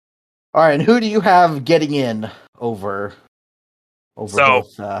All right, and who do you have getting in over So,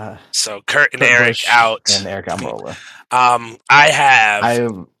 both so Kurt and Kurt Eric Busch out. and Eric Almirola? I have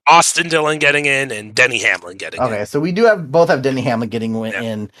I Austin Dillon getting in and Denny Hamlin getting in. Okay, so we do have both have Denny Hamlin getting Yeah.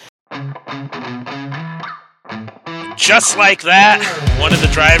 in. Just like that, one of the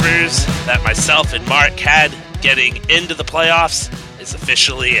drivers that myself and Mark had getting into the playoffs is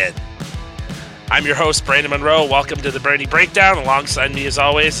officially in. I'm your host, Brandon Monroe. Welcome to the Bernie Breakdown. Alongside me, as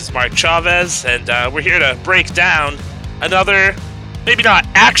always, is Mark Chavez, and we're here to break down another, maybe not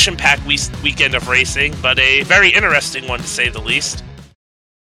action-packed weekend of racing, but a very interesting one, to say the least.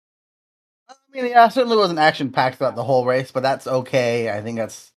 I mean, yeah, it certainly wasn't action packed throughout the whole race, but that's okay. I think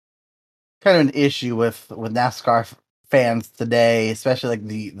that's kind of an issue with NASCAR fans today, especially like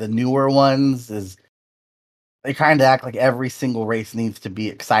the newer ones, is they kind of act like every single race needs to be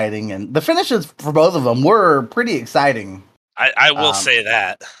exciting, and the finishes for both of them were pretty exciting. I will Um, say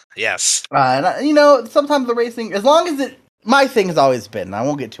that, yes. and sometimes the racing, as long as my thing has always been, I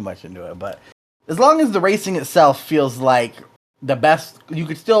won't get too much into it, but as long as the racing itself feels like the best, you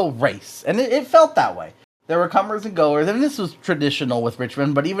could still race, and it felt that way. There were comers and goers, and this was traditional with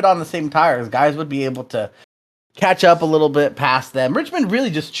Richmond, but even on the same tires, guys would be able to catch up a little bit past them. Richmond really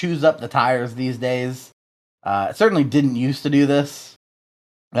just chews up the tires these days. It certainly didn't used to do this,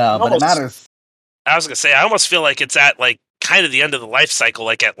 but it matters. I was gonna say, I almost feel like it's at like kind of the end of the life cycle,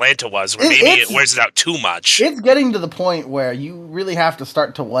 like Atlanta was, where maybe it wears it out too much. It's getting to the point where you really have to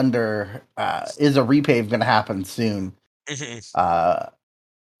start to wonder: is a repave going to happen soon?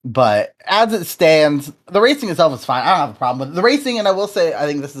 But as it stands, the racing itself is fine. I don't have a problem with it. The racing, and I will say, I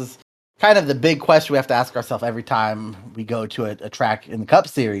think this is kind of the big question we have to ask ourselves every time we go to a track in the Cup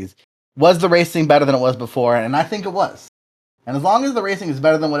Series. Was the racing better than it was before? And I think it was. And as long as the racing is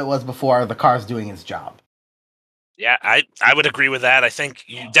better than what it was before, the car's doing its job. Yeah, I would agree with that. I think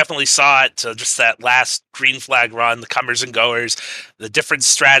you definitely saw it, just that last green flag run, the comers and goers, the different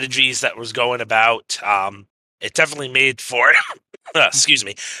strategies that was going about. It definitely made for, excuse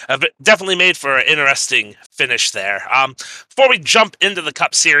me, definitely made for an interesting finish there. Before we jump into the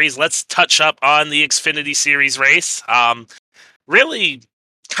Cup Series, let's touch up on the Xfinity Series race. Really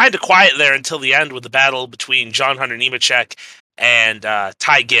kind of quiet there until the end with the battle between John Hunter Nemechek and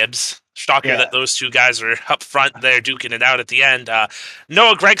Ty Gibbs. Shocker that those two guys are up front there duking it out at the end.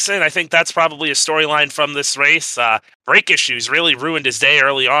 Noah Gragson, I think that's probably a storyline from this race. Brake issues really ruined his day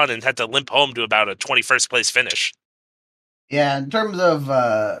early on and had to limp home to about a 21st place finish. Yeah, in terms of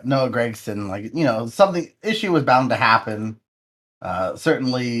Noah Gragson, something issue was bound to happen.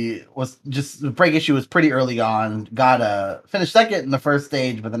 Certainly was just the brake issue was pretty early on. Got finished second in the first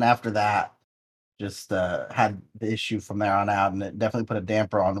stage, but then after that, just had the issue from there on out, and it definitely put a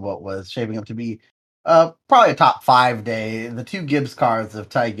damper on what was shaping up to be probably a top 5 day. The two Gibbs cars of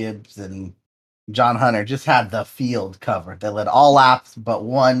Ty Gibbs and John Hunter just had the field covered. They led all laps but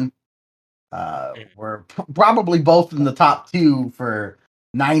one. Were probably both in the top two for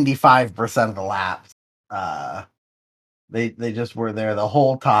 95% of the laps. They just were there the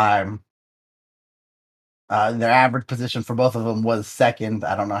whole time. Their average position for both of them was second.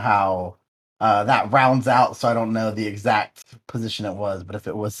 I don't know how that rounds out, so I don't know the exact position it was, but if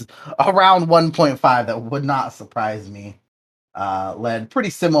it was around 1.5, that would not surprise me. Led pretty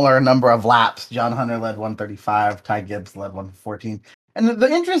similar number of laps. John Hunter led 135, Ty Gibbs led 114. And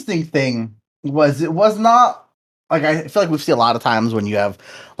the interesting thing was it was not like I feel like we see a lot of times when you have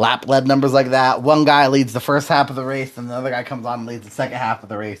lap led numbers like that. One guy leads the first half of the race, and the other guy comes on and leads the second half of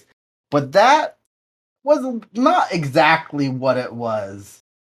the race. But that was not exactly what it was.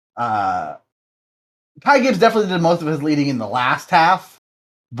 Uh, Ty Gibbs definitely did most of his leading in the last half,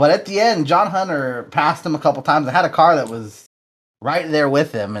 but at the end, John Hunter passed him a couple times. I had a car that was right there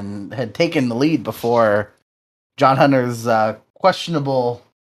with him and had taken the lead before John Hunter's questionable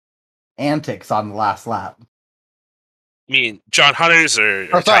antics on the last lap. I mean, John Hunter's or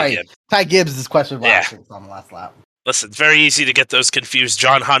Ty Gibbs? Ty Gibbs is questionable antics on the last lap. Listen, it's very easy to get those confused.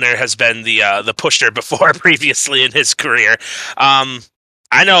 John Hunter has been the pusher before previously in his career.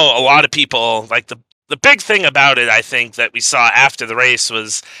 I know a lot of people, like the big thing about it, I think, that we saw after the race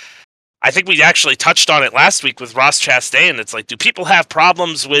was, I think we actually touched on it last week with Ross Chastain. It's like, do people have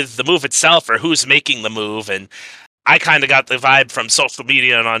problems with the move itself or who's making the move? And I kind of got the vibe from social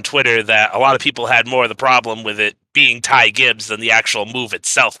media and on Twitter that a lot of people had more of the problem with it being Ty Gibbs than the actual move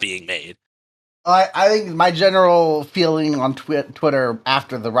itself being made. I think my general feeling on Twitter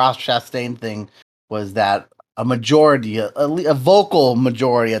after the Ross Chastain thing was that a majority, a vocal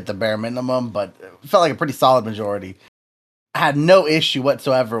majority at the bare minimum, but it felt like a pretty solid majority, had no issue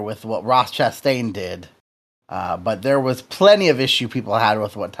whatsoever with what Ross Chastain did. But there was plenty of issue people had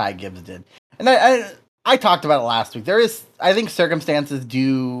with what Ty Gibbs did, and I talked about it last week. I think circumstances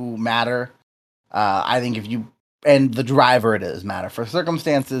do matter. I think if you and the driver it is matter for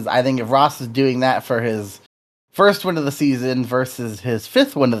circumstances. I think if Ross is doing that for his first win of the season versus his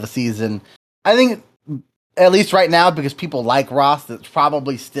fifth win of the season, I think at least right now because people like Ross, it's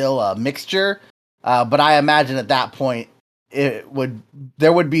probably still a mixture. But I imagine at that point there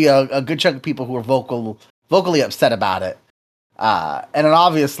would be a good chunk of people who are vocally upset about it. And then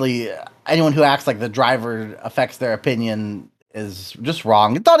obviously anyone who acts like the driver affects their opinion is just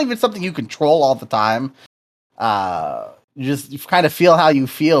wrong. It's not even something you control all the time. You kind of feel how you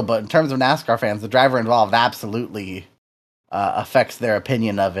feel, but in terms of NASCAR fans, the driver involved absolutely affects their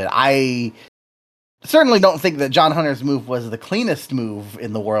opinion of it. I certainly don't think that John Hunter's move was the cleanest move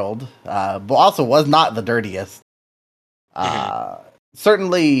in the world, but also was not the dirtiest.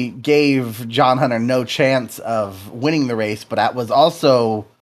 Certainly gave John Hunter no chance of winning the race, but that was also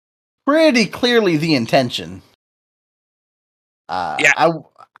pretty clearly the intention. Yeah.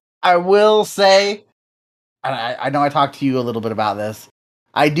 I will say, and I know I talked to you a little bit about this.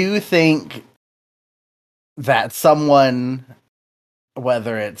 I do think that someone,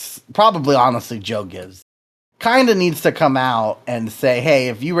 whether it's probably honestly Joe Gibbs, kind of needs to come out and say, hey,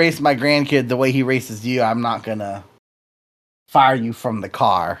 if you race my grandkid the way he races you, I'm not going to fire you from the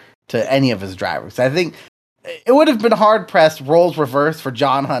car to any of his drivers. I think it would have been hard pressed, roles reversed, for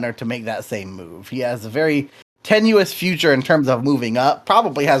John Hunter to make that same move. He has a very tenuous future in terms of moving up,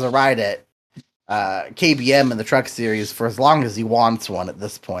 probably has a ride at KBM in the Truck Series for as long as he wants one at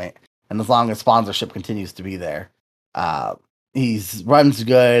this point, and as long as sponsorship continues to be there. He's runs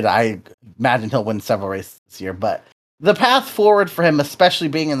good. I imagine he'll win several races this year, but the path forward for him, especially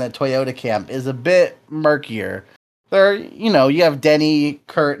being in the Toyota camp, is a bit murkier. You have Denny,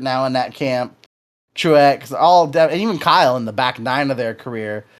 Kurt now in that camp, Truex, and even Kyle in the back nine of their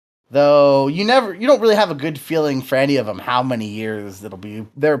career. Though you don't really have a good feeling for any of them how many years it'll be.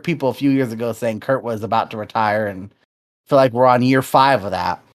 There were people a few years ago saying Kurt was about to retire, and I feel like we're on year 5 of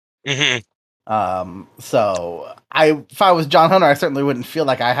that. So if I was John Hunter, I certainly wouldn't feel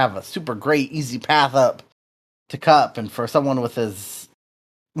like I have a super great, easy path up to Cup. And for someone with as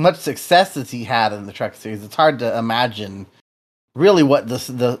much success as he had in the Truck Series, it's hard to imagine really what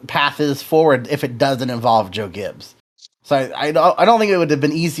the path is forward if it doesn't involve Joe Gibbs. So I don't think it would have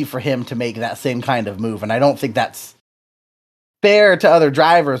been easy for him to make that same kind of move, and I don't think that's fair to other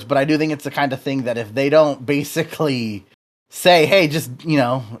drivers. But I do think it's the kind of thing that if they don't basically say, "Hey, just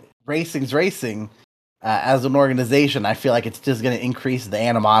racing's racing," as an organization, I feel like it's just going to increase the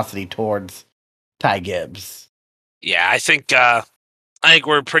animosity towards Ty Gibbs. Yeah, I think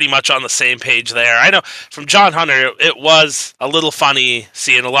we're pretty much on the same page there. I know from John Hunter, it was a little funny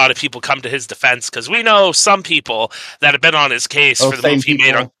seeing a lot of people come to his defense because we know some people that have been on his case for the move he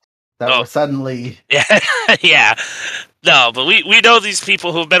made. That were suddenly, yeah. No, but we know these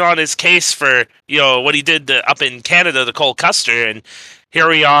people who've been on his case for what he did up in Canada to Cole Custer, and here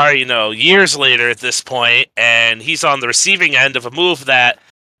we are, years later at this point, and he's on the receiving end of a move that,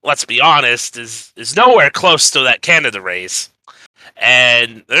 let's be honest, is nowhere close to that Canada race.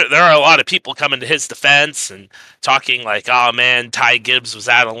 And there are a lot of people coming to his defense and talking like, oh man, Ty Gibbs was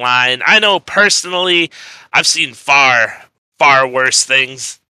out of line. I know personally, I've seen far, far worse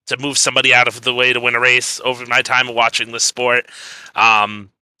things to move somebody out of the way to win a race over my time of watching this sport.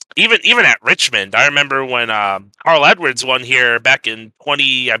 Even at Richmond, I remember when Carl Edwards won here back in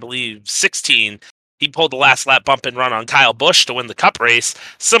 16. He pulled the last lap bump and run on Kyle Busch to win the Cup race.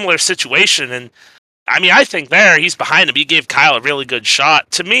 Similar situation, and I mean, I think he's behind him. He gave Kyle a really good shot.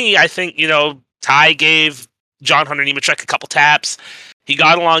 To me, I think, Ty gave John Hunter Nemechek a couple taps. He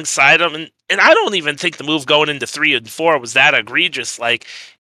got alongside him, and I don't even think the move going into 3 and 4 was that egregious. Like,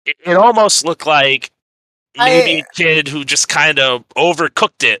 it almost looked like maybe a kid who just kind of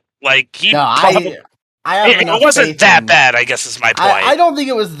overcooked it. Like, it wasn't that bad, I guess is my point. I don't think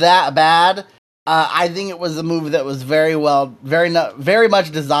it was that bad. I think it was a move that was very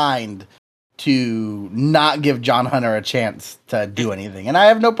much designed to not give John Hunter a chance to do anything. And I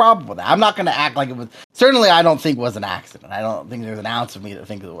have no problem with that. I'm not going to act like it was... Certainly, I don't think it was an accident. I don't think there's an ounce of me that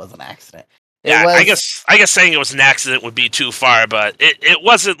thinks it was an accident. I guess saying it was an accident would be too far, but it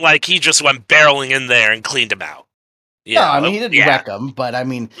wasn't like he just went barreling in there and cleaned him out. He didn't wreck him, but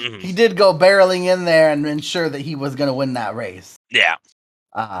he did go barreling in there and ensure that he was going to win that race. Yeah.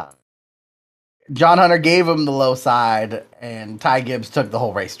 John Hunter gave him the low side, and Ty Gibbs took the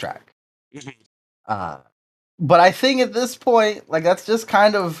whole racetrack. But I think at this point, like, that's just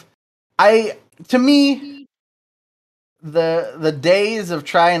kind of, to me, the days of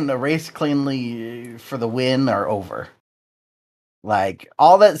trying to race cleanly for the win are over. Like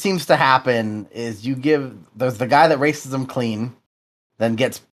all that seems to happen is there's the guy that races them clean, then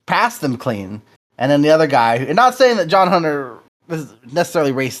gets past them clean, and then the other guy. And not saying that John Hunter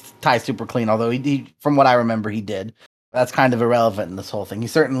necessarily raced Ty super clean, although he from what I remember, he did. That's kind of irrelevant in this whole thing. He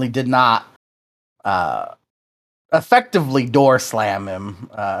certainly did not effectively door slam him.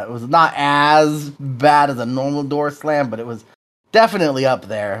 It was not as bad as a normal door slam, but it was definitely up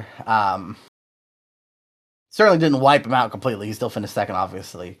there. Certainly didn't wipe him out completely. He still finished second,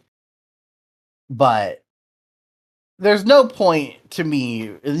 obviously. But there's no point to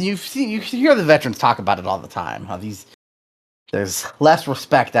me. You hear the veterans talk about it all the time. How there's less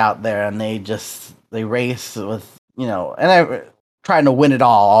respect out there, and they race with and trying to win it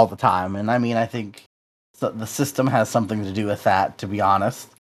all the time. And I mean, I think the system has something to do with that, to be honest.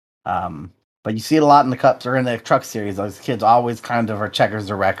 But you see it a lot in the cups or in the truck series. Those kids always kind of are checkers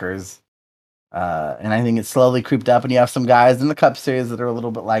or wreckers. And I think it's slowly creeped up, and you have some guys in the Cup Series that are a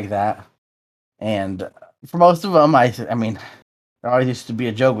little bit like that. And for most of them, I mean, there always used to be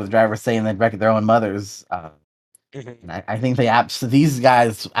a joke with drivers saying they'd wreck their own mothers. And I think these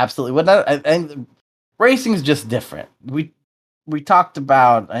guys absolutely would not. I think racing is just different. We talked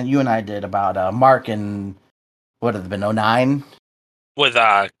about, and you and I did, about Mark and what had it been, 09? With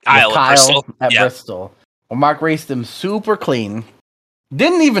Kyle at Bristol. At Bristol. Well, Mark raced him super clean.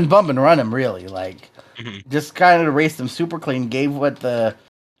 Didn't even bump and run him, really. Like, just kind of raced him super clean, gave what the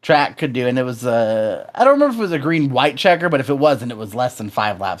track could do. And it was, I don't remember if it was a green-white checker, but if it wasn't, it was less than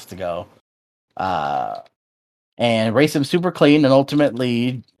 5 laps to go. And raced him super clean, and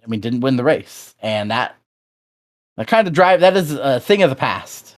ultimately, I mean, didn't win the race. And that kind of that is a thing of the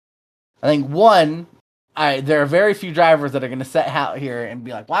past. I think, there are very few drivers that are going to set out here and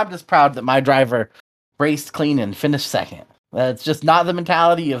be like, well, I'm just proud that my driver raced clean and finished second. That's just not the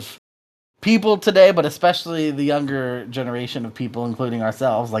mentality of people today, but especially the younger generation of people, including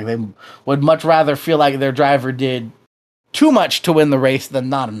ourselves. Like, they would much rather feel like their driver did too much to win the race than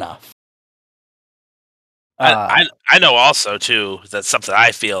not enough. I know also too that something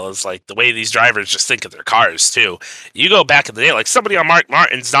I feel is like the way these drivers just think of their cars too. You go back in the day, like somebody on Mark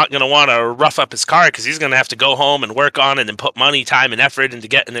Martin's not going to want to rough up his car because he's going to have to go home and work on it and put money, time, and effort into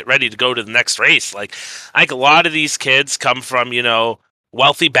getting it ready to go to the next race. Like I think a lot of these kids come from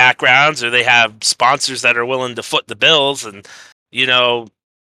wealthy backgrounds, or they have sponsors that are willing to foot the bills, and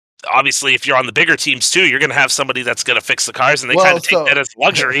obviously, if you're on the bigger teams too, you're going to have somebody that's going to fix the cars, and they kind of take that as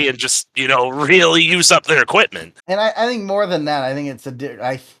luxury and just really use up their equipment. And I think more than that, I think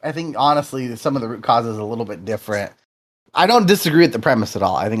I think honestly some of the root causes are a little bit different. I don't disagree with the premise at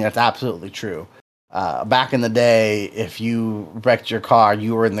all. I think that's absolutely true. Back in the day, if you wrecked your car,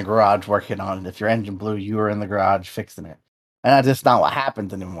 you were in the garage working on it. If your engine blew, you were in the garage fixing it. And that's just not what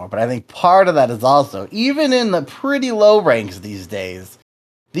happens anymore. But I think part of that is also, even in the pretty low ranks these days,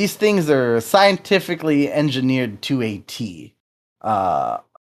 these things are scientifically engineered to a T.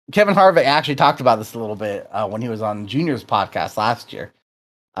 Kevin Harvick actually talked about this a little bit when he was on Junior's podcast last year.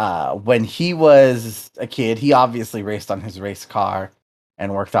 When he was a kid, he obviously raced on his race car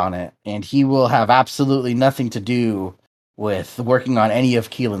and worked on it. And he will have absolutely nothing to do with working on any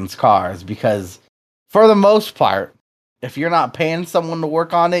of Keelan's cars because, for the most part, if you're not paying someone to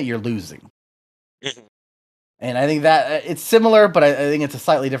work on it, you're losing. And I think that it's similar, but I think it's a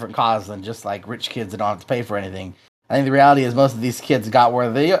slightly different cause than just like rich kids that don't have to pay for anything. I think the reality is most of these kids got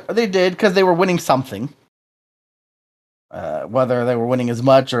where they did because they were winning something. Whether they were winning as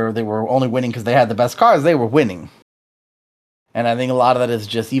much or they were only winning because they had the best cars, they were winning. And I think a lot of that is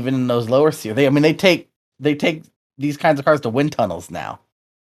just even in those lower tier. They take these kinds of cars to wind tunnels now.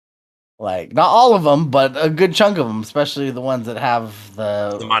 Like not all of them, but a good chunk of them, especially the ones that have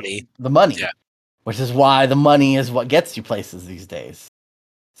the money. The money. Yeah. Which is why the money is what gets you places these days.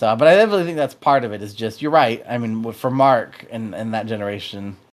 So, but I definitely think that's part of it. Is just you're right. I mean, for Mark and that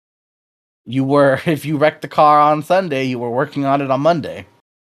generation, if you wrecked the car on Sunday, you were working on it on Monday,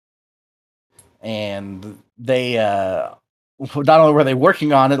 and they not only were they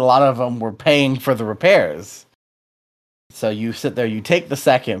working on it, a lot of them were paying for the repairs. So you sit there, you take the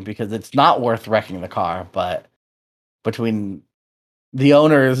second because it's not worth wrecking the car, but between the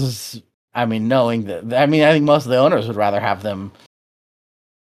owners. I mean, knowing that, I think most of the owners would rather have them,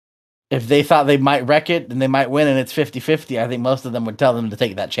 if they thought they might wreck it and they might win and it's 50-50, I think most of them would tell them to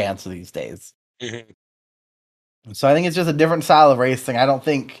take that chance these days. So I think it's just a different style of racing. I don't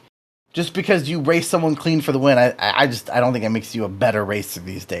think, just because you race someone clean for the win, I don't think it makes you a better racer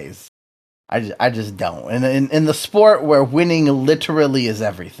these days. I just don't. And in the sport where winning literally is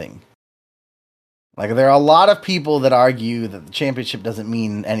everything. Like, there are a lot of people that argue that the championship doesn't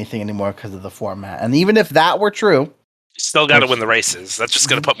mean anything anymore because of the format. And even if that were true, You still got to win the races. That's just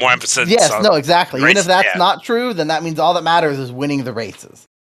going to put more emphasis yes, on no, exactly. the Even if races. that's Yeah. not true, then that means all that matters is winning the races.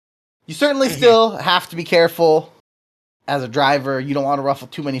 You certainly still have to be careful as a driver. You don't want to ruffle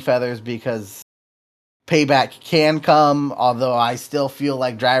too many feathers because payback can come, although I still feel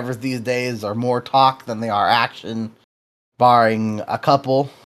like drivers these days are more talk than they are action, barring a couple.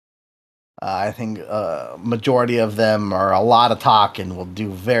 I think majority of them are a lot of talk and will do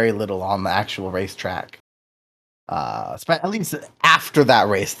very little on the actual racetrack. At least after that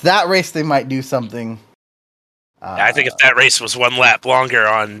race. That race they might do something. I think if that race was one lap longer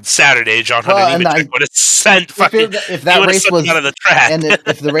on Saturday, John Hunter Well, and Nemechek would have sent fucking. if He that would have race sent him out was of the track. and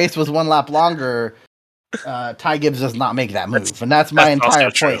if the race was one lap longer, Ty Gibbs does not make that move, and that's my That's also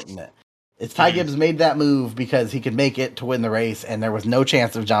entire true. point in it. It's Ty Gibbs made that move because he could make it to win the race, and there was no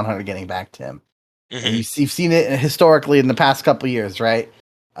chance of John Hunter getting back to him. And you've seen it historically in the past couple of years, right?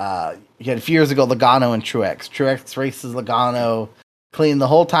 You had a few years ago Logano and Truex. Truex races Logano clean the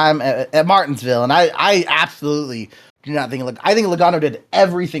whole time at Martinsville, and I absolutely do not think I think Logano did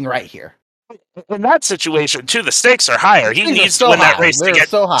everything right here. In that situation, too, the stakes are higher. He needs to win that race to get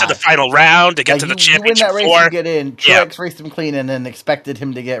to the final round, to get to the championship. You win that race, floor. You get in. Truex raced him clean and then expected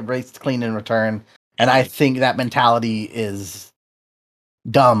him to get raced clean in return. And I think that mentality is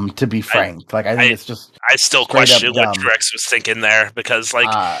dumb, to be frank. I think it's just I still question what Truex was thinking there because,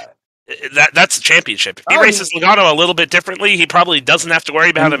 that's a championship. If he races Logano a little bit differently, he probably doesn't have to worry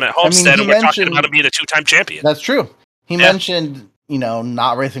about him at Homestead, and we're talking about him being a two-time champion. That's true. He mentioned,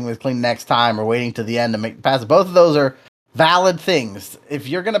 not racing with clean next time or waiting to the end to make the pass. Both of those are valid things. If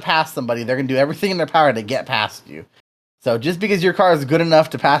you're going to pass somebody, they're going to do everything in their power to get past you. So just because your car is good enough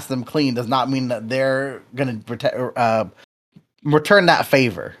to pass them clean does not mean that they're going to return that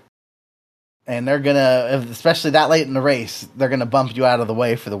favor. And they're going to, especially that late in the race, they're going to bump you out of the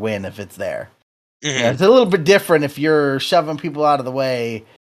way for the win if it's there. It's a little bit different if you're shoving people out of the way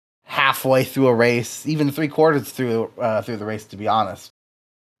halfway through a race, even 3/4 through the race, to be honest.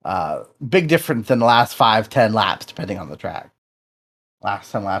 Big difference than the last 5-10 laps, depending on the track.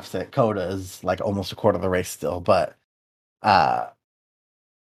 Last 10 laps at Coda is like almost a quarter of the race still, but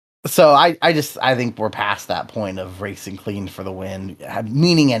so I think we're past that point of racing clean for the win,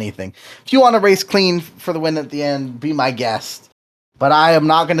 meaning anything. If you want to race clean for the win at the end, be my guest. But I am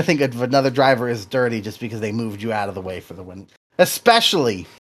not going to think of another driver as dirty just because they moved you out of the way for the win, especially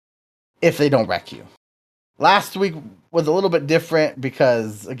if they don't wreck you. Last week was a little bit different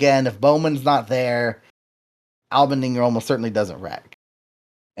because, again, if Bowman's not there, Allmendinger almost certainly doesn't wreck.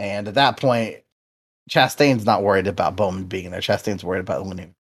 And at that point, Chastain's not worried about Bowman being there. Chastain's worried about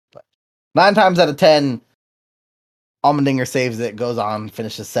Allmendinger. But 9 times out of 10, Allmendinger saves it, goes on,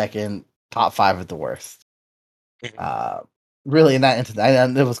 finishes second, top 5 at the worst. Really, in that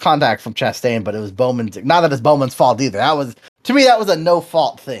instance, it was contact from Chastain, but it was Bowman's. Not that it's Bowman's fault either. To me, that was a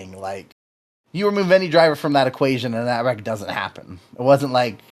no-fault thing. You remove any driver from that equation, and that wreck doesn't happen. It wasn't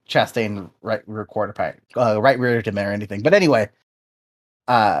like Chastain right reared him or anything. But anyway,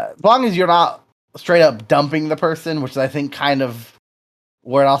 as long as you're not straight up dumping the person, which I think kind of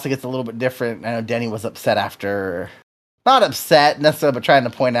where it also gets a little bit different. I know Denny was upset after, not upset necessarily, but trying to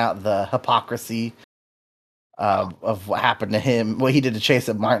point out the hypocrisy of what happened to him, what he did to Chase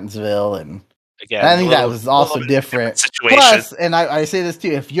at Martinsville, and again, I think that was also different. Plus, and I say this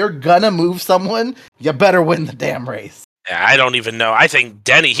too, if you're gonna move someone, you better win the damn race. Yeah, I don't even know. I think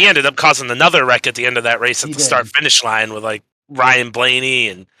Denny, he ended up causing another wreck at the end of that race at the start-finish line with Ryan Blaney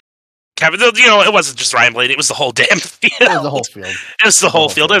and Kevin. It wasn't just Ryan Blaney; it was the whole damn field. It was the whole field. It was the whole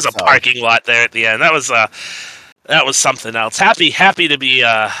field. There's a parking lot there at the end. That was something else. Happy to be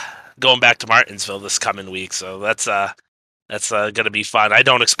going back to Martinsville this coming week. So that's going to be fun. I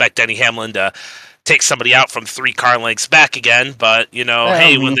don't expect Denny Hamlin to take somebody out from 3 car lengths back again, but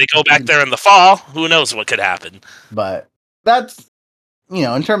hey, when they go back there in the fall, who knows what could happen. But that's,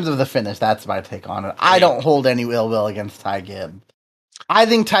 in terms of the finish, that's my take on it. I don't hold any ill will against Ty Gibbs. I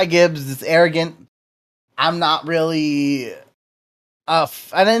think Ty Gibbs is arrogant. I'm not really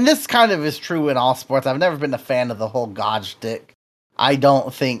and this kind of is true in all sports. I've never been a fan of the whole God shtick. I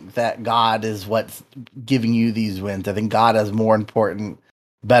don't think that God is what's giving you these wins. I think God has more important,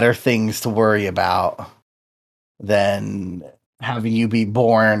 better things to worry about than having you be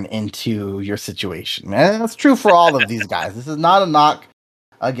born into your situation. And that's true for all of these guys. This is not a knock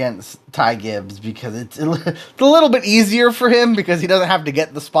against Ty Gibbs because it's a little bit easier for him because he doesn't have to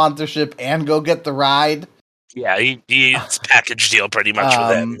get the sponsorship and go get the ride. Yeah, it's a package deal pretty much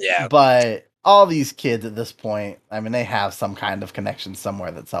with him. Yeah. But all these kids at this point, I mean, they have some kind of connection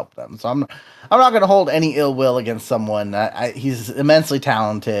somewhere that's helped them. So I'm not going to hold any ill will against someone. He's immensely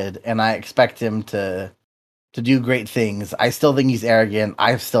talented, and I expect him to do great things. I still think he's arrogant.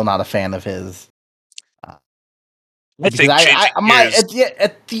 I'm still not a fan of his. Uh, I because think changing gears.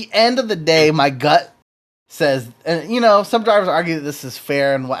 at the end of the day, my gut says, and some drivers argue that this is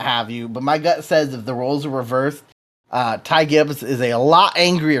fair and what have you, but my gut says if the roles are reversed, Ty Gibbs is a lot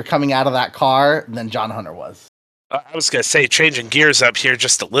angrier coming out of that car than John Hunter was. I was gonna say, changing gears up here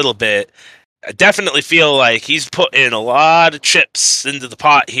just a little bit. I definitely feel like he's put in a lot of chips into the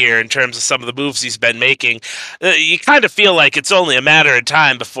pot here in terms of some of the moves he's been making. You kind of feel like it's only a matter of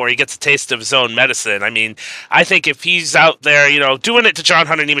time before he gets a taste of his own medicine. I mean, I think if he's out there, doing it to John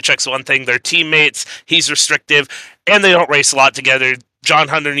Hunter Nemechek's one thing. They're teammates. He's restrictive, and they don't race a lot together. John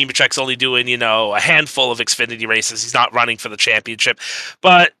Hunter Nemechek's only doing, a handful of Xfinity races. He's not running for the championship.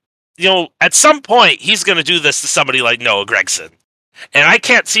 But, at some point, he's going to do this to somebody like Noah Gragson. And I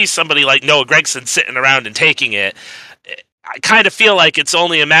can't see somebody like Noah Gragson sitting around and taking it. I kind of feel like it's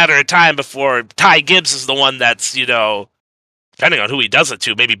only a matter of time before Ty Gibbs is the one that's, depending on who he does it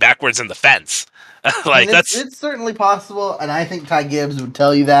to, maybe backwards in the fence. I mean, it's certainly possible, and I think Ty Gibbs would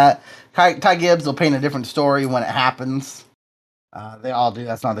tell you that. Ty Gibbs will paint a different story when it happens. They all do.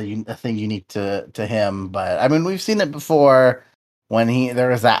 That's not a thing unique to him, but I mean, we've seen it before when there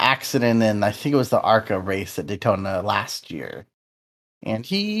was that accident in, I think it was the ARCA race at Daytona last year. And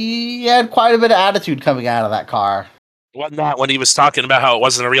he had quite a bit of attitude coming out of that car. Wasn't that when he was talking about how it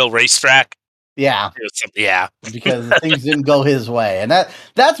wasn't a real racetrack? Yeah. Yeah. Because things didn't go his way. And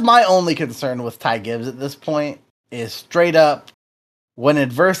that's my only concern with Ty Gibbs at this point, is straight up, when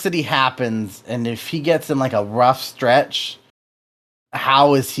adversity happens and if he gets in like a rough stretch,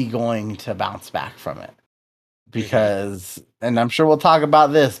 how is he going to bounce back from it? Because, and I'm sure we'll talk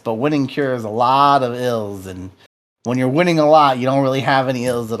about this, but winning cures a lot of ills, and when you're winning a lot, you don't really have any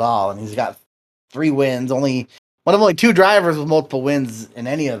ills at all. And he's got 3 wins, only one of only 2 drivers with multiple wins in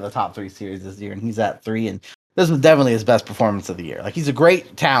any of the top 3 series this year, and he's at 3. And this was definitely his best performance of the year. Like, he's a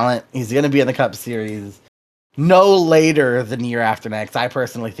great talent. He's going to be in the Cup Series no later than year after next. I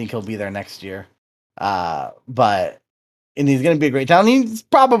personally think he'll be there next year. And he's going to be a great talent. He's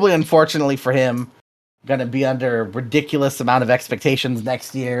probably, unfortunately for him, going to be under a ridiculous amount of expectations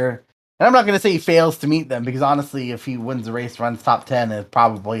next year. And I'm not going to say he fails to meet them, because honestly, if he wins the race, runs top 10, it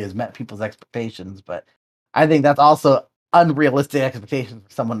probably has met people's expectations. But I think that's also unrealistic expectations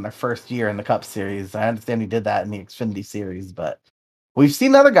for someone in their first year in the Cup Series. I understand he did that in the Xfinity Series, but we've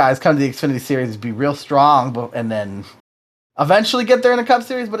seen other guys come to the Xfinity Series be real strong and then eventually get there in the Cup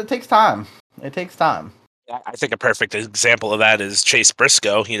Series, but it takes time. It takes time. I think a perfect example of that is Chase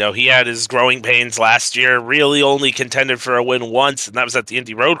Briscoe. He had his growing pains last year, really only contended for a win once, and that was at the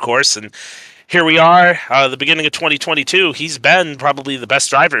Indy Road Course. And here we are, the beginning of 2022. He's been probably the best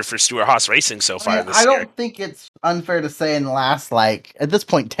driver for Stewart-Haas Racing so far this year. I don't think it's unfair to say in the last, at this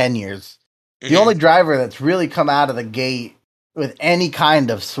point, 10 years, the only driver that's really come out of the gate with any kind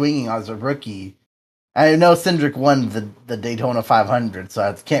of swinging as a rookie. I know Cindric won the Daytona 500, so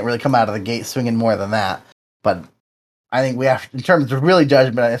I can't really come out of the gate swinging more than that. But I think we have, in terms of really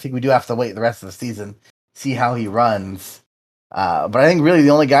judgment, I think we do have to wait the rest of the season, see how he runs. But I think really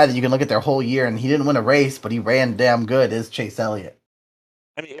the only guy that you can look at their whole year, and he didn't win a race, but he ran damn good, is Chase Elliott.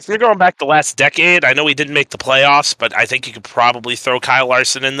 I mean, if you're going back the last decade, I know he didn't make the playoffs, but I think you could probably throw Kyle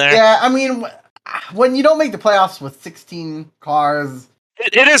Larson in there. Yeah, I mean, when you don't make the playoffs with 16 cars...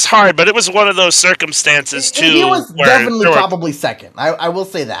 It is hard, but it was one of those circumstances, too. He was definitely probably second. I will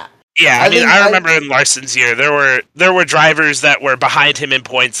say that. Yeah, I remember in Larson's year, there were drivers that were behind him in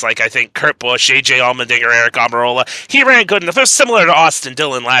points, like I think Kurt Busch, AJ Allmendinger, Eric Almirola. He ran good enough. It was similar to Austin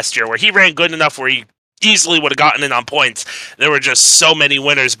Dillon last year, where he ran good enough where he easily would have gotten in on points. There were just so many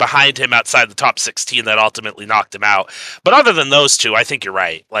winners behind him outside the top 16 that ultimately knocked him out. But other than those two, I think you're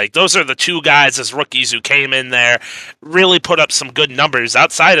right. Like, those are the 2 guys as rookies who came in there, really put up some good numbers.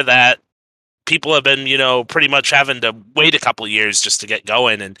 Outside of that, people have been, pretty much having to wait a couple of years just to get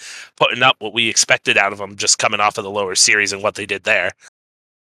going and putting up what we expected out of them just coming off of the lower series and what they did there.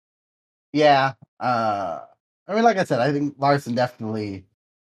 Yeah. I mean, like I said, I think Larson definitely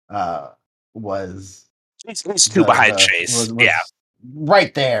was... He's 2 behind Chase. Was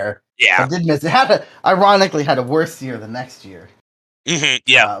right there. Yeah. But did miss it. Ironically, had a worse year than next year.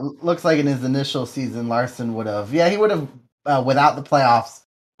 Yeah. Looks like in his initial season, Larson would have... Yeah, he would have, without the playoffs,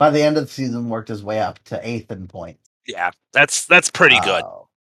 by the end of the season, worked his way up to 8th in points. Yeah, that's pretty good.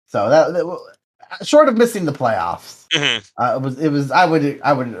 So that short of missing the playoffs, it was. I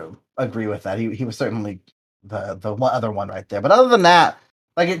would agree with that. He was certainly the other one right there. But other than that,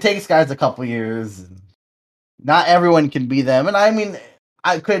 like it takes guys a couple years. And not everyone can be them, and I mean,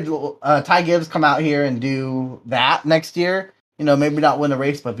 I could Ty Gibbs come out here and do that next year. You know, maybe not win a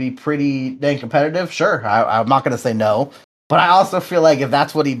race, but be pretty dang competitive. Sure, I'm not going to say no, but I also feel like if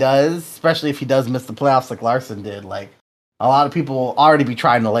that's what he does, especially if he does miss the playoffs like Larson did, like a lot of people will already be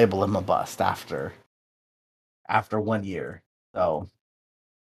trying to label him a bust after 1 year. So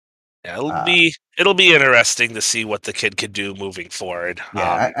Yeah, uh, it'll be interesting to see what the kid could do moving forward.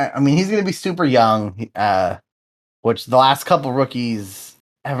 yeah, I mean, he's going to be super young, which the last couple rookies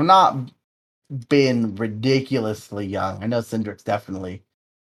have not been ridiculously young. I know Cindric's definitely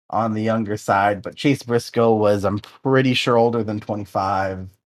on the younger side, but Chase Briscoe was, I'm pretty sure, older than 25.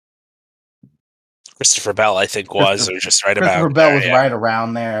 Christopher Bell, I think, was Christopher, or just right Christopher about Bell there. was Yeah, right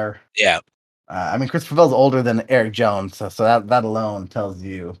around there. yeah. I mean, Christopher Bell's older than Eric Jones, so that alone tells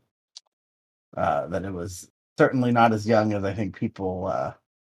you that it was certainly not as young as I think people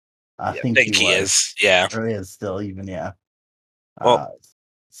Yeah, think he think he was, is. Yeah. or is still, even, yeah. Well, Uh,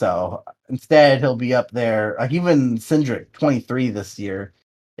 so instead, he'll be up there. Like even Cindric, 23 this year.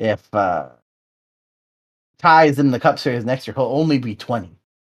 If Ty is in the Cup Series next year, he'll only be 20.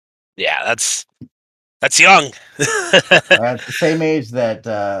 yeah, that's young. At the same age that,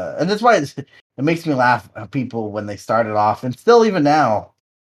 and that's why it makes me laugh at people when they started off, and still even now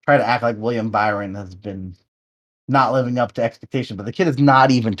try to act like William Byron has been not living up to expectation. But the kid is not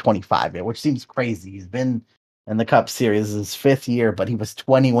even 25 yet, which seems crazy. He's been in the Cup Series his 5th year, but he was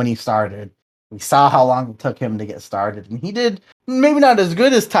 20 when he started. We saw how long it took him to get started, and he did maybe not as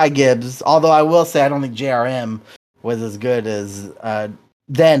good as Ty Gibbs. Although I will say I don't think JRM was as good as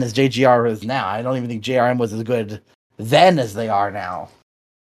then as JGR is now. I don't even think JRM was as good then as they are now.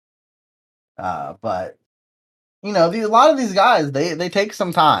 But you know, a lot of these guys they take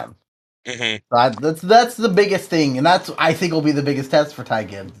some time. Hmm. That's the biggest thing, and that's I think will be the biggest test for Ty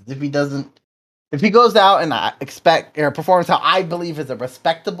Gibbs. If he goes out and I expect or performs how I believe is a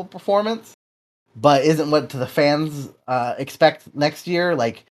respectable performance, but isn't what to the fans expect next year,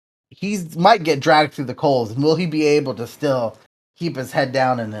 like he's might get dragged through the coals, and will he be able to still keep his head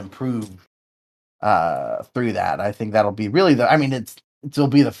down and improve through that? I think that'll be really the. I mean, it'll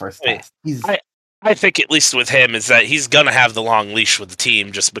be the first I mean, test. He's I I think at least with him is that he's gonna have the long leash with the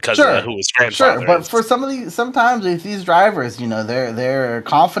team just because of sure, who his sure, grandfather but for is. some of these, sometimes if these drivers, you know, their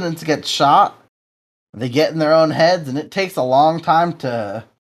confidence gets shot, they get in their own heads, and it takes a long time to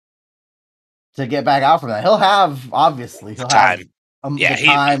get back out from that. He'll have Time. the Yeah,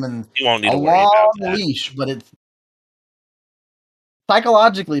 time and he won't need a to worry about long that. leash, but it's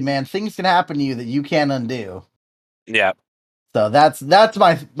psychologically, man, things can happen to you that you can't undo. Yeah. So that's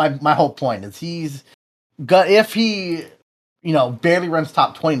my whole point is he's got if he barely runs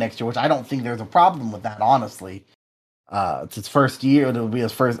top 20 next year, which I don't think there's a problem with that, honestly. It's his first year. It'll be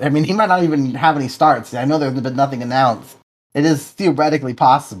his first. I mean, he might not even have any starts. I know there's been nothing announced. It is theoretically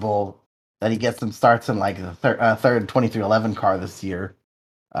possible that he gets some starts in like the third 2311 car this year.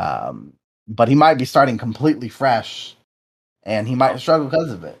 Um, but he might be starting completely fresh, and he might struggle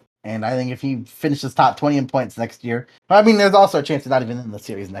because of it. And I think if he finishes top 20 in points next year, I mean, there's also a chance he's not even in the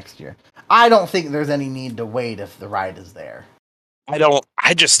series next year. I don't think there's any need to wait if the ride is there.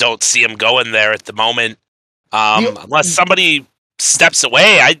 I just don't see him going there at the moment. The Unless somebody steps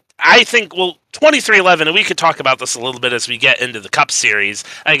away. I think 2311, and we could talk about this a little bit as we get into the Cup Series.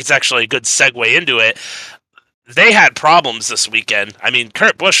 I think it's actually a good segue into it. They had problems this weekend. I mean,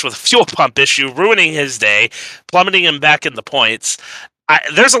 Kurt Busch with a fuel pump issue, ruining his day, plummeting him back in the points.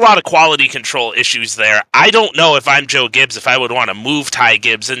 There's a lot of quality control issues there. I don't know if I'm Joe Gibbs if I would want to move Ty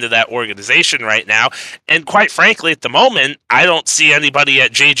Gibbs into that organization right now. And quite frankly, at the moment, I don't see anybody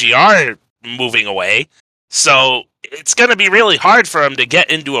at JGR moving away. So it's going to be really hard for him to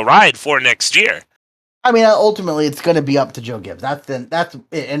get into a ride for next year. I mean, ultimately, it's going to be up to Joe Gibbs. That's it,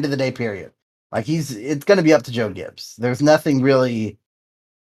 end of the day. Period. Like it's going to be up to Joe Gibbs. There's nothing really.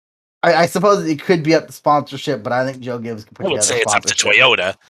 I suppose it could be up to sponsorship, but I think Joe Gibbs can put I would together say it's up to sponsorship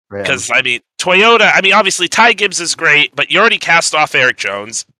Toyota. for him. Because, I mean, Toyota, I mean, obviously, Ty Gibbs is great, but you already cast off Eric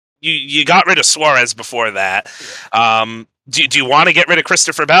Jones. You got rid of Suarez before that. Do you want to get rid of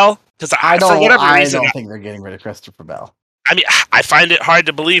Christopher Bell? Because for whatever I reason, don't think they're getting rid of Christopher Bell. I mean, I find it hard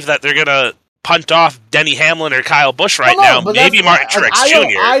to believe that they're going to punt off Denny Hamlin or Kyle Busch right Well, now. no, but that's Maybe Martin like Truex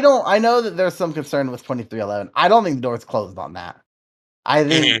Jr. I know that there's some concern with 2311. I don't think the door's closed on that. I Hmm.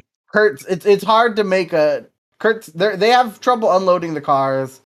 think Kurt's. It's hard to make a Kurt's. They have trouble unloading the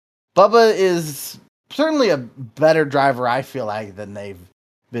cars. Bubba is certainly a better driver, I feel like, than they've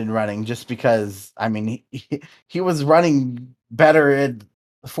been running. Just because, I mean, he was running better at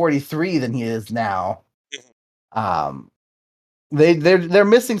 43 than he is now. Um, they're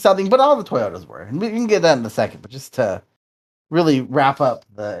missing something, but all the Toyotas were. And we can get that in a second, but just to really wrap up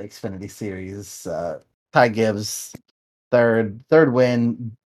the Xfinity series, Ty Gibbs third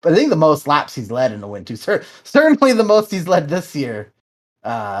win. I think the most laps he's led in a win too. Certainly the most he's led this year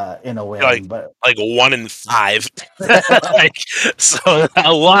in a Like win, but 1 in 5, like so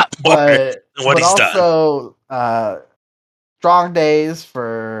a lot more than what but he's done. also strong days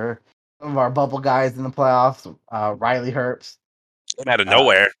for some of our bubble guys in the playoffs. Riley Herbst Came out of uh,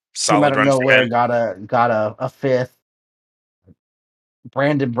 nowhere, came out solid of run for nowhere, him. got a fifth.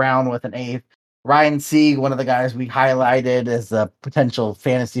 Brandon Brown with an eighth. Ryan Sieg, one of the guys we highlighted as a potential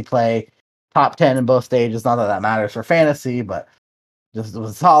fantasy play, top 10 in both stages. Not that that matters for fantasy, but just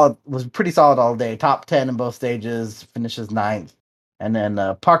was solid, was pretty solid all day. Top 10 in both stages, finishes ninth. And then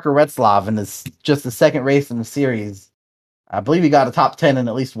Parker Retzlaff in his just the second race in the series. I believe he got a top 10 in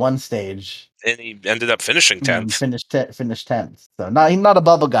at least one stage And he ended up finishing and 10th. finished 10th. So he's not a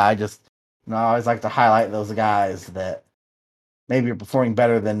bubble guy, just I always like to highlight those guys that maybe are performing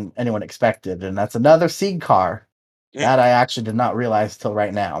better than anyone expected. And that's another seed car Mm. that I actually did not realize till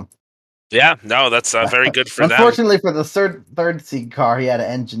right now. Yeah, no, that's very good for them. Unfortunately for the third seed car, he had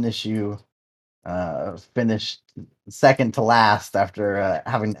an engine issue. Finished second to last after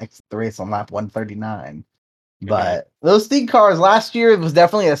having the race on lap 139. Mhm. But those seed cars last year was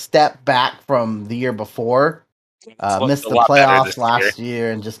definitely a step back from the year before. It's looked Missed a the lot better this playoffs year. last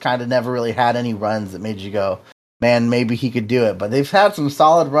year and just kind of never really had any runs that made you go, man, maybe he could do it. But they've had some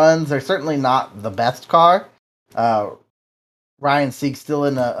solid runs. They're certainly not the best car. Uh, Ryan Sieg's still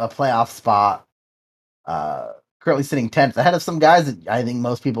in a playoff spot. Uh, Currently sitting 10th, ahead of some guys that I think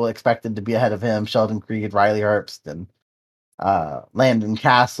most people expected to be ahead of him: Sheldon Creed, Riley Herbst, and Landon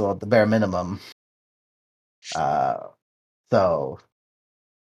Castle at the bare minimum. Uh, so,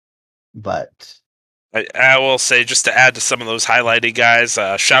 but I will say, just to add to some of those highlighted guys,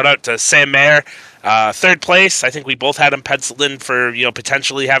 shout out to Sam Mayer, third place. I think we both had him penciled in for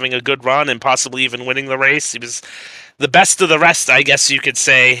potentially having a good run and possibly even winning the race. He was the best of the rest, I guess you could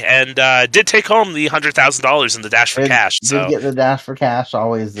say, and did take home the $100,000 in the Dash for Cash. did So get the dash for cash.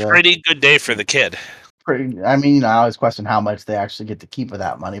 Always pretty good day for the kid. pretty. I mean, I always question how much they actually get to keep of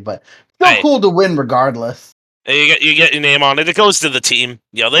that money, but still Hey, cool to win regardless. you get your name on it. It goes to the team.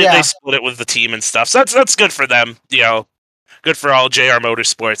 They Yeah, split it with the team and stuff. So that's good for them. Good for all JR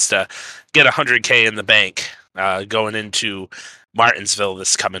Motorsports to get 100K in the bank going into Martinsville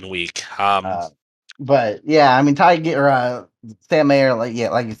this coming week. uh, but yeah, I mean, Sam Mayer, like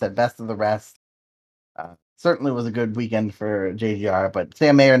you said, best of the rest. Certainly was a good weekend for JGR, but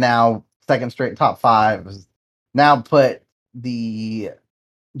Sam Mayer now second straight top five has now put the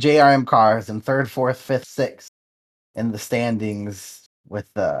JRM cars in third, fourth, fifth, sixth in the standings with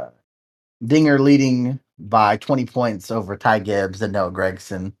Dinger leading by 20 points over Ty Gibbs and Noah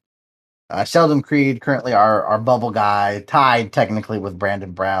Gregson. Sheldon Creed, currently our bubble guy, tied technically with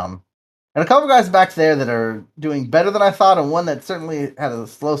Brandon Brown. And a couple guys back there that are doing better than I thought, and one that certainly had a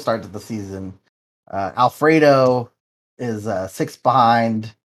slow start to the season. Alfredo is six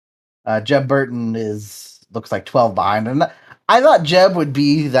behind. Jeb Burton is looks like 12 behind. And I thought Jeb would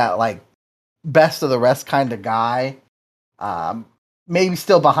be that like best of the rest kind of guy. Um, Maybe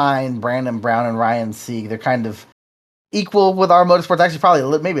still behind Brandon Brown and Ryan Sieg. They're kind of equal with our motorsports. Actually,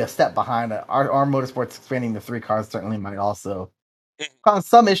 probably maybe a step behind. Our motorsports expanding to three cars certainly might also cause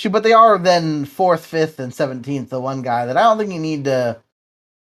some issue, but they are then fourth, fifth, and 17th. The one guy that I don't think you need to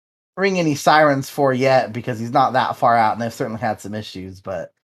ring any sirens for yet because he's not that far out, and they've certainly had some issues.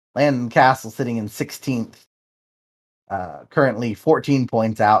 But Landon Castle sitting in 16th, currently 14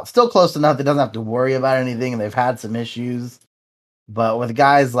 points out, still close enough that doesn't have to worry about anything. And they've had some issues. But with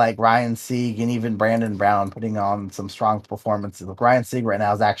guys like Ryan Sieg and even Brandon Brown putting on some strong performances, look, Ryan Sieg right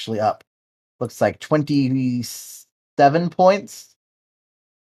now is actually up, looks like 27 points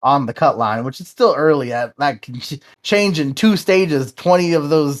on the cut line, which is still early. That can change in two stages. 20 of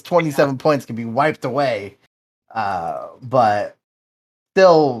those 27 points can be wiped away. But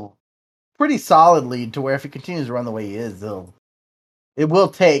still pretty solid lead to where if he continues to run the way he is, it will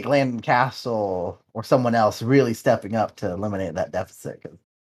take Landon Castle or someone else really stepping up to eliminate that deficit. Because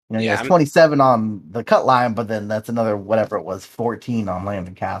he Yeah, has 27 on the cut line, but then that's another whatever it was, 14 on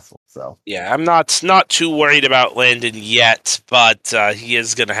Landon Castle. So I'm not too worried about Landon yet, but he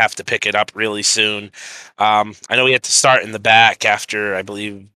is going to have to pick it up really soon. I know he had to start in the back after, I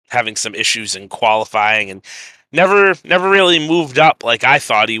believe, having some issues in qualifying, and never really moved up like I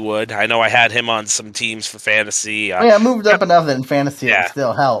thought he would. I know I had him on some teams for fantasy. yeah, moved up enough that in fantasy it Yeah,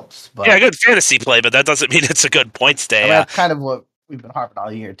 still helps. yeah, But good fantasy play, but that doesn't mean it's a good points I day. mean, that's kind of what we've been harping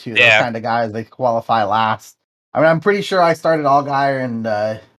all year too. Those Yeah, kind of guys they qualify last. I mean, I'm pretty sure I started Allgaier,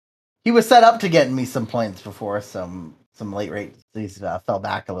 and he was set up to getting me some points before some late races fell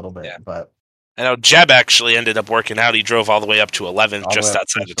back a little bit, Yeah. but I know Jeb actually ended up working out. He drove all the way up to 11th, all the way just up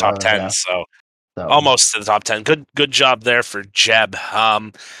outside the to top 11, 10. yeah. So So almost to the top 10. Good job there for Jeb.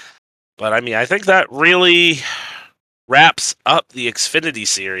 But I mean, I think that really wraps up the Xfinity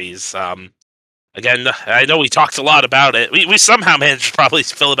series. Again, I know we talked a lot about it. We somehow managed to probably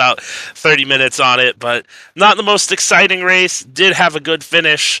fill about 30 minutes on it, but not the most exciting race. Did have a good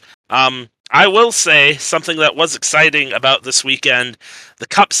finish. I will say something that was exciting about this weekend, the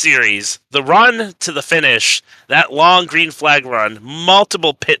Cup Series, the run to the finish, that long green flag run,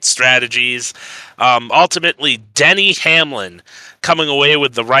 multiple pit strategies. Ultimately, Denny Hamlin coming away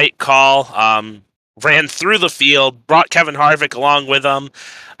with the right call. Ran through the field, brought Kevin Harvick along with him.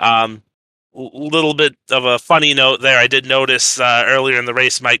 Um, Little bit of a funny note there. I did notice earlier in the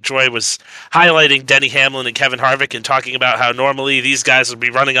race, Mike Joy was highlighting Denny Hamlin and Kevin Harvick and talking about how normally these guys would be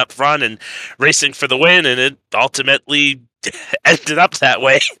running up front and racing for the win, and it ultimately ended up that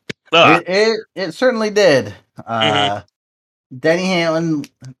way. it certainly did. Hmm. Denny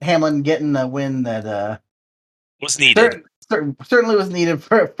Hamlin getting the win that Was needed. certainly was needed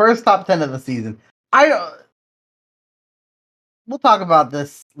for first top 10 of the season. I don't. We'll talk about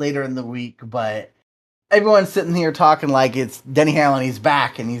this later in the week, but everyone's sitting here talking like it's Denny Hamlin. He's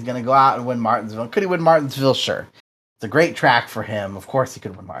back and he's going to go out and win Martinsville. Could he win Martinsville? Sure. It's a great track for him. Of course, he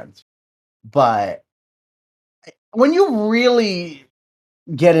could win Martinsville. But when you really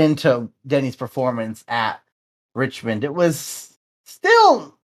get into Denny's performance at Richmond, it was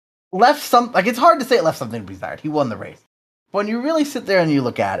still left some like it's hard to say it left something to be desired. He won the race. But when you really sit there and you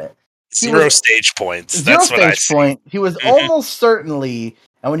look at it, he was Zero stage points. zero That's what I stage see. point. He was Hmm. almost certainly,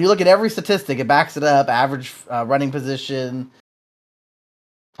 and when you look at every statistic, it backs it up. Average running position,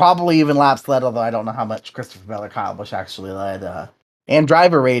 probably even laps led, although I don't know how much Christopher Bell or Kyle Busch actually led. And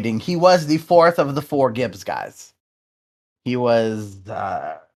driver rating, he was the fourth of the four Gibbs guys. He was,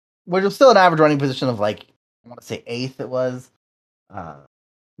 which was still an average running position of like, I want to say eighth it was. Uh,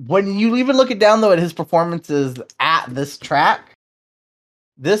 when you even look it down though at his performances at this track,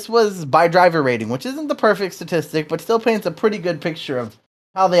 this was by driver rating, which isn't the perfect statistic, but still paints a pretty good picture of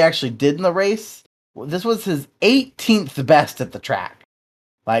how they actually did in the race. This was his 18th best at the track.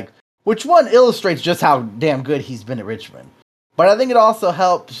 Like, which one illustrates just how damn good he's been at Richmond. But I think it also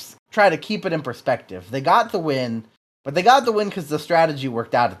helps try to keep it in perspective. They got the win, but they got the win because the strategy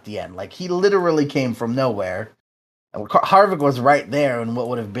worked out at the end. Like, he literally came from nowhere. Harvick was right there in what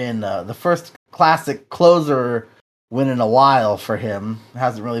would have been the first classic closer win in a while for him.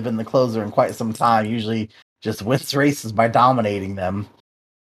 Hasn't really been the closer in quite some time. Usually just wins races by dominating them.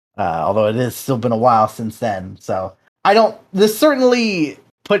 Although it has still been a while since then. So I don't. This certainly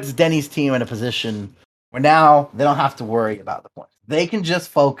puts Denny's team in a position where now they don't have to worry about the points. They can just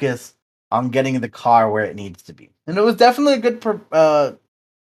focus on getting the car where it needs to be. And it was definitely a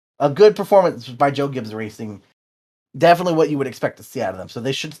good performance by Joe Gibbs Racing. Definitely what you would expect to see out of them. So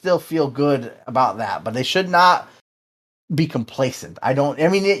they should still feel good about that, but they should not be complacent. I don't. I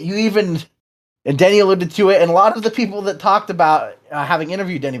mean, you even and Denny alluded to it, and a lot of the people that talked about having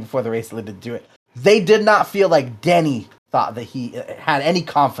interviewed Denny before the race alluded to it. They did not feel like Denny thought that he had any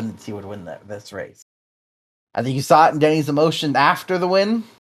confidence he would win this race. I think you saw it in Denny's emotion after the win.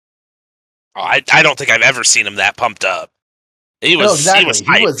 Oh, I don't think I've ever seen him that pumped up. No, He was exactly.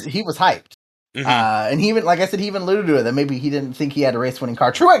 hyped. He was hyped. Hmm. And he even, like I said, he even alluded to it that maybe he didn't think he had a race winning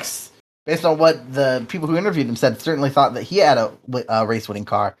car. Truex, based on what the people who interviewed him said, certainly thought that he had a race winning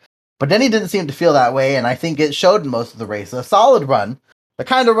car. But then he didn't seem to feel that way, and I think it showed in most of the race. A solid run, the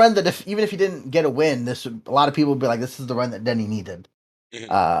kind of run that even if he didn't get a win, a lot of people would be like, this is the run that Denny needed. Hmm.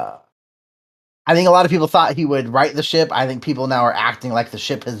 Uh, I think a lot of people thought he would right the ship. I think people now are acting like the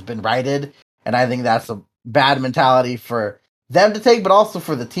ship has been righted, and I think that's a bad mentality for them to take, but also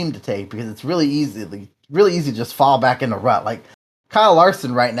for the team to take because it's really easy to just fall back in a rut. Like Kyle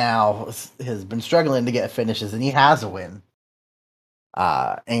Larson right now has been struggling to get finishes, and he has a win.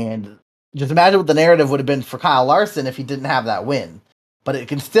 And just imagine what the narrative would have been for Kyle Larson if he didn't have that win. But it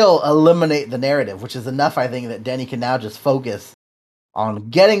can still eliminate the narrative, which is enough, I think, that Denny can now just focus on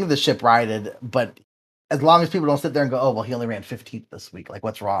getting the ship righted. But as long as people don't sit there and go, oh, well, he only ran 15th this week. Like,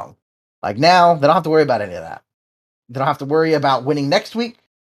 what's wrong? Like, now they don't have to worry about any of that. They don't have to worry about winning next week.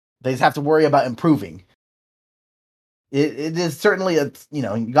 They just have to worry about improving. It is certainly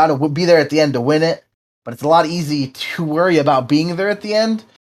you got to be there at the end to win it, but it's a lot easy to worry about being there at the end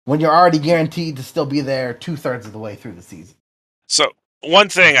when you're already guaranteed to still be there 2/3 of the way through the season. So one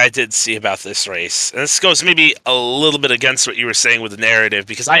thing I did see about this race, and this goes maybe a little bit against what you were saying with the narrative,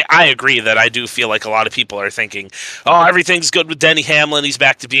 because I agree that I do feel like a lot of people are thinking, oh, everything's good with Denny Hamlin. He's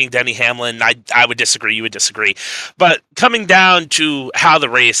back to being Denny Hamlin. I would disagree. You would disagree. But coming down to how the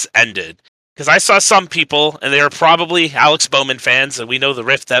race ended, because I saw some people, and they were probably Alex Bowman fans, and we know the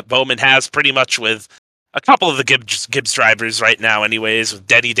rift that Bowman has pretty much with a couple of the Gibbs drivers right now, anyways, with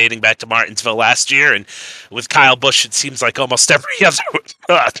Denny dating back to Martinsville last year, and with Kyle Busch, it seems like almost every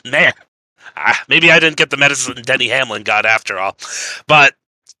other. Man, maybe I didn't get the medicine Denny Hamlin got after all, but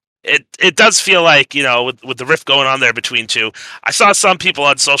it does feel like, with the rift going on there between two. I saw some people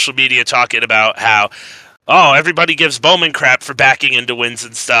on social media talking about how, oh, everybody gives Bowman crap for backing into wins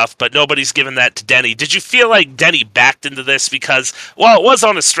and stuff, but nobody's given that to Denny. Did you feel like Denny backed into this because, well, it was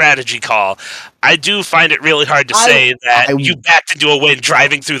on a strategy call? I do find it really hard to say that you backed into a win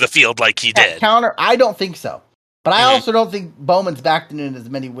driving through the field like he did. Counter, I don't think so. But I Mhm. also don't think Bowman's backed into as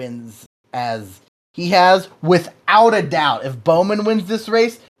many wins as he has, without a doubt. If Bowman wins this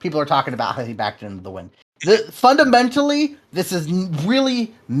race, people are talking about how he backed into the win. Fundamentally, this is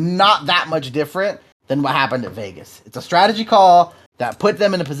really not that much different than what happened at Vegas. It's a strategy call that put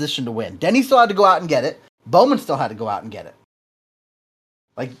them in a position to win. Denny still had to go out and get it. Bowman still had to go out and get it.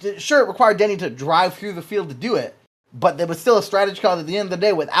 Like, sure, it required Denny to drive through the field to do it, but there was still a strategy call at the end of the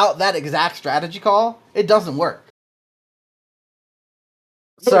day. Without that exact strategy call, it doesn't work.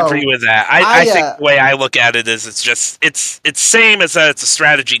 I would agree with that. I think the way I look at it is it's same as that it's a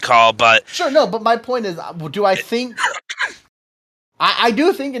strategy call, but sure, no. But my point is, do I think? I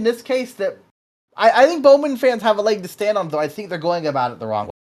do think in this case that I think Bowman fans have a leg to stand on, though I think they're going about it the wrong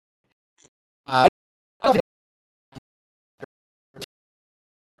way. I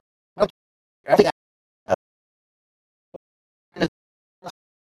think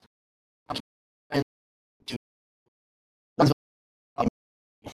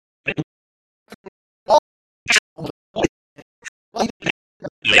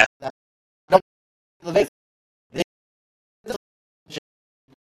yeah.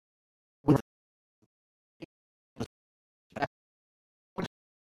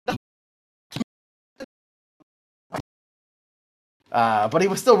 But he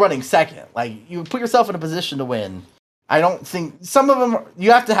was still running second. Like, you put yourself in a position to win. I don't think some of them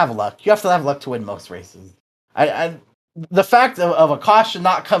you have to have luck. You have to have luck to win most races. The fact of a caution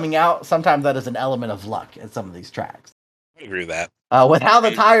not coming out, sometimes that is an element of luck in some of these tracks. I agree with that. With how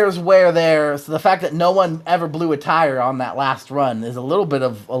the tires wear there, so the fact that no one ever blew a tire on that last run is a little bit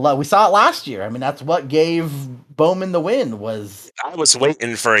of a luck. We saw it last year. I mean, that's what gave Bowman the win. I was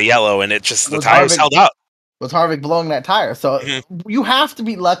waiting for a yellow, and it just the tires held up. Was Harvick blowing that tire? So you have to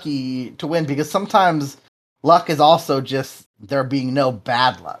be lucky to win, because sometimes luck is also just there being no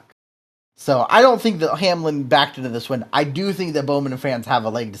bad luck. So I don't think that Hamlin backed into this win. I do think that Bowman fans have a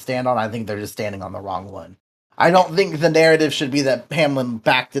leg to stand on. I think they're just standing on the wrong one. I don't think the narrative should be that Hamlin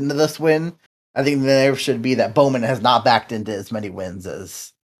backed into this win. I think the narrative should be that Bowman has not backed into as many wins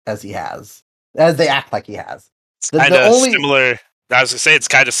as he has, as they act like he has. It's kind of similar. I was gonna say it's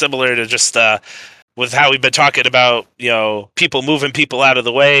kind of similar to just with how we've been talking about, people moving people out of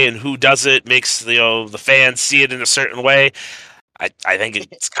the way, and who does it makes the fans see it in a certain way. I think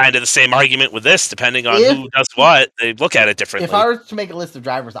it's kind of the same argument with this, depending on who does what. They look at it differently. If I were to make a list of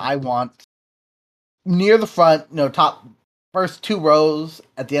drivers, I want near the front, top first two rows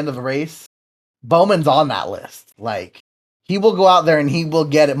at the end of the race. Bowman's on that list. Like, he will go out there and he will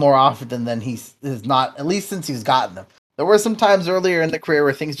get it more often than he is not, at least since he's gotten them. There were some times earlier in the career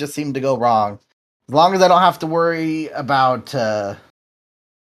where things just seemed to go wrong. As long as I don't have to worry about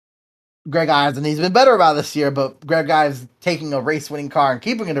Greg Ives, and he's been better about this year, but Greg Ives taking a race-winning car and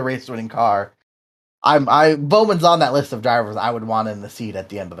keeping it a race-winning car, Bowman's on that list of drivers I would want in the seat at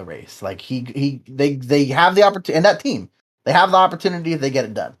the end of the race. Like, they have the opportunity, and that team, they have the opportunity if they get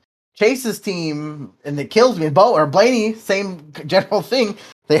it done. Chase's team, and it kills me, Blaney, same general thing.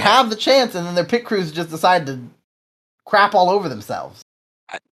 They have the chance, and then their pit crews just decide to crap all over themselves.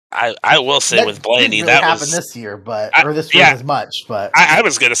 I will say that with Blaney, that happened this year, or this race as much. But I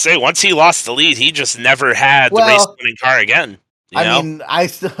was gonna say, once he lost the lead, he just never had the race-winning car again. Mean,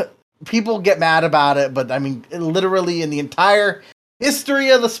 people get mad about it, but I mean, literally in the entire history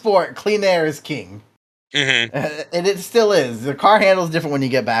of the sport, clean air is king. Mm-hmm. And it still is. The car handles different when you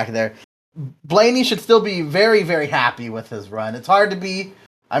get back there. Blaney should still be very, very happy with his run. It's hard to be,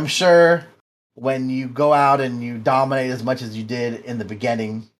 I'm sure, when you go out and you dominate as much as you did in the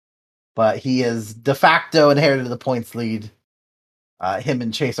beginning. But he is de facto inherited the points lead. Him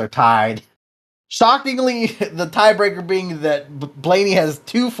and Chase are tied. Shockingly, the tiebreaker being that Blaney has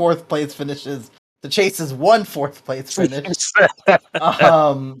 2 fourth place finishes to Chase's one fourth place finish.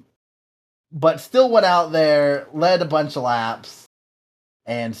 But still went out there, led a bunch of laps,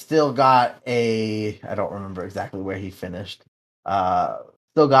 and still got I don't remember exactly where he finished.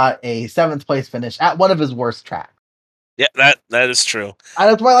 Still got a 7th place finish at one of his worst tracks. Yeah, that is true.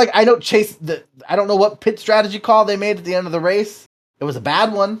 That's why, I know Chase. I don't know what pit strategy call they made at the end of the race. It was a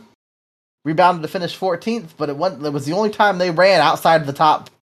bad one. Rebounded to finish 14th, but it was the only time they ran outside the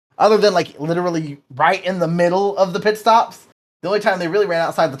top, other than literally right in the middle of the pit stops. The only time they really ran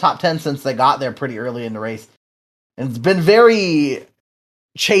outside the top 10 since they got there pretty early in the race. And it's been very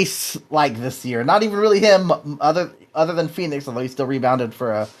Chase-like this year. Not even really him, other than Phoenix, although he still rebounded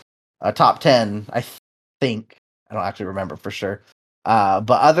for a top 10, I think. I don't actually remember for sure. But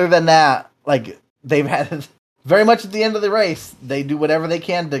other than that, they've had very much at the end of the race, they do whatever they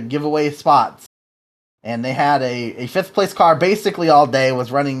can to give away spots. And they had a 5th place car basically all day,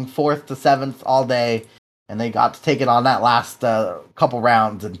 was running 4th to 7th all day, and they got to take it on that last couple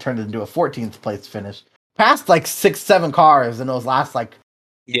rounds and turned it into a 14th place finish. Passed 6-7 cars in those last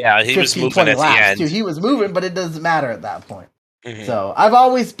he 15, was moving 20 at laps the end. too. He was moving, but it doesn't matter at that point. Mm-hmm. So I've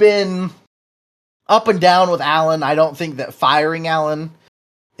always been up and down with Allen. I don't think that firing Allen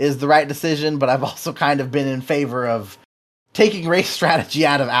is the right decision, but I've also kind of been in favor of taking race strategy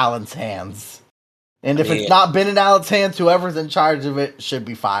out of Allen's hands. And if it's not been in Allen's hands, whoever's in charge of it should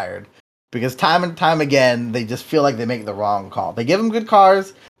be fired. Because time and time again, they just feel like they make the wrong call. They give them good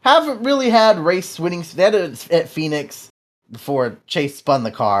cars, haven't really had race winning. They had it at Phoenix before Chase spun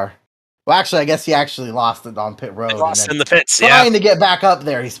the car. Well, actually, I guess he actually lost it on pit road. Lost in the pits, trying to get back up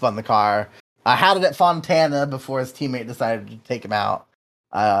there, he spun the car. I had it at Fontana before his teammate decided to take him out.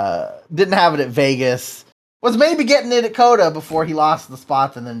 Didn't have it at Vegas. Was maybe getting it at Coda before he lost the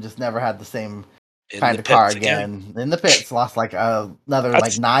spots and then just never had the same kind of car again. In the pits, lost another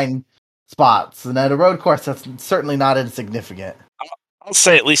 9 spots. And at a road course, that's certainly not insignificant. I'll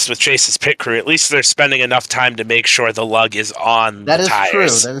say at least with Chase's pit crew, at least they're spending enough time to make sure the lug is on the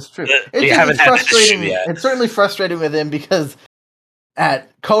tires. That is true. It's frustrating. It's certainly frustrating with him because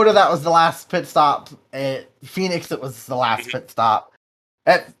at Coda, that was the last pit stop. At Phoenix, it was the last pit stop.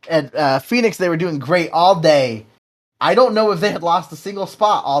 At Phoenix, they were doing great all day. I don't know if they had lost a single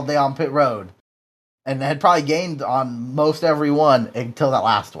spot all day on pit road. And they had probably gained on most every one until that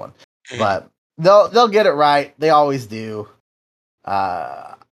last one. But they'll get it right. They always do. Funny,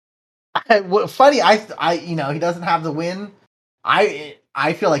 he doesn't have the win. I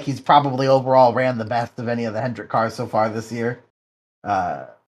feel like he's probably overall ran the best of any of the Hendrick cars so far this year. Every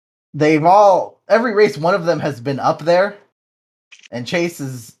race, one of them has been up there, and Chase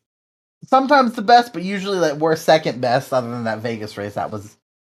is sometimes the best, but usually we're second best. Other than that Vegas race, that was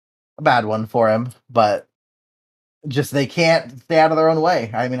a bad one for him, but just they can't stay out of their own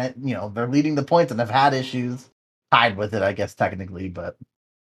way. I mean, they're leading the points and have had issues. Tied with it, I guess, technically, but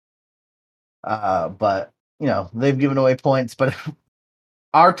they've given away points. But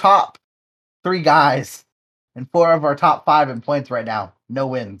our top 3 guys and 4 of our top 5 in points right now, no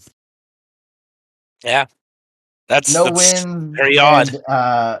wins. Yeah, that's wins. Very odd. And,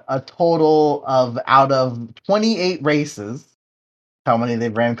 a total of out of 28 races, how many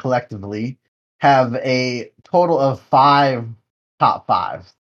they've ran collectively, have a total of 5 top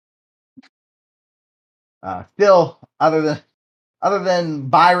 5s. Still, other than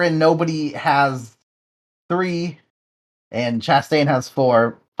Byron, nobody has 3, and Chastain has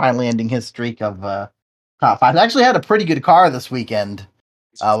 4, finally ending his streak of top 5. Actually had a pretty good car this weekend.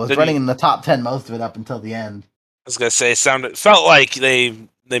 Was running in the top 10 most of it up until the end. I was gonna say, felt like they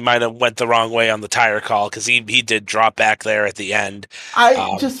might have went the wrong way on the tire call because he did drop back there at the end.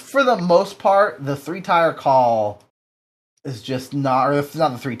 Just for the most part, the 3-tire call is just not, or it's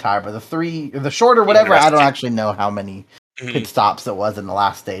not the 3-tire, but the shorter, whatever. I don't actually know how many pit stops it was in the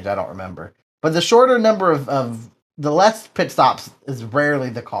last stage. I don't remember. But the shorter number of the less pit stops is rarely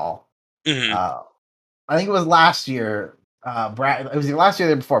the call. I think it was last year. Brad. It was either last year or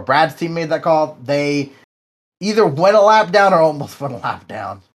the year before. Brad's team made that call. They either went a lap down or almost went a lap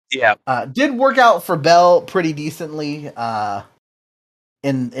down. Yeah. Did work out for Bell pretty decently.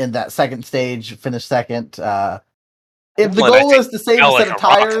 In that second stage, finished second. If the goal was to save a set of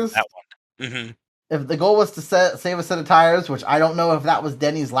tires, if the goal was to save a set of tires, which I don't know if that was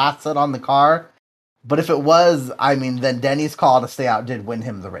Denny's last set on the car, but if it was, then Denny's call to stay out did win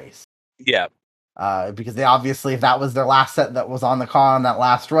him the race. Yeah. Because they obviously, if that was their last set that was on the car on that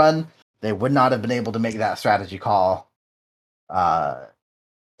last run, they would not have been able to make that strategy call.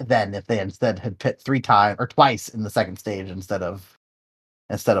 Then if they instead had pit 3 times or twice in the second stage instead of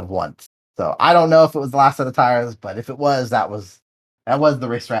once. So I don't know if it was the last set of tires, but if it was, that was That was the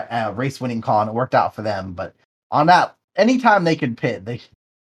race winning call, and it worked out for them. But on that, anytime they can pit,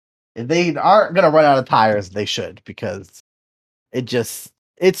 if they aren't going to run out of tires, they should, because it's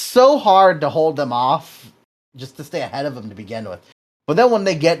so hard to hold them off just to stay ahead of them to begin with. But then when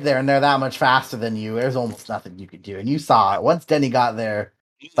they get there and they're that much faster than you, there's almost nothing you could do. And you saw it once Denny got there.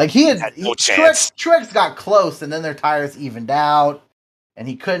 Like Had no chance. Truex got close, and then their tires evened out, and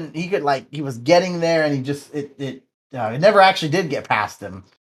he was getting there, and it never actually did get past him.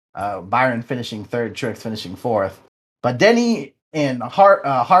 Byron finishing third, Truex finishing fourth, but Denny and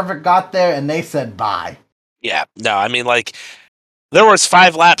Harvick got there, and they said bye. Yeah, no, I mean, like, there was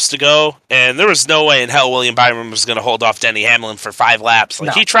 5 laps to go, and there was no way in hell William Byron was going to hold off Denny Hamlin for 5 laps. Like,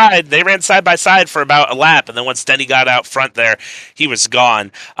 No. he tried. They ran side by side for about a lap, and then once Denny got out front there, he was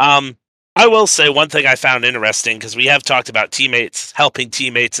gone. I will say one thing I found interesting, because we have talked about teammates helping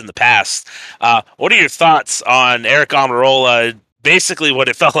teammates in the past. What are your thoughts on Eric Almirola? Basically, what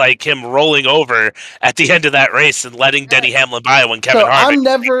it felt like him rolling over at the end of that race and letting Denny Hamlin by when Kevin Harvick. I'm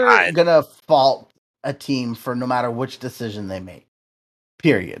never gonna fault a team for no matter which decision they make.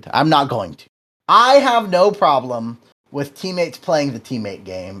 Period. I'm not going to. I have no problem with teammates playing the teammate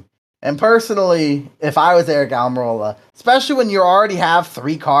game. And personally, if I was Eric Almirola, especially when you already have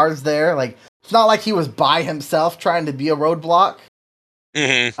 3 cars there, like, it's not like he was by himself trying to be a roadblock.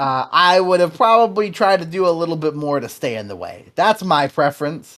 Mm-hmm. I would have probably tried to do a little bit more to stay in the way. That's my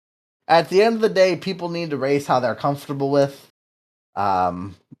preference. At the end of the day, people need to race how they're comfortable with.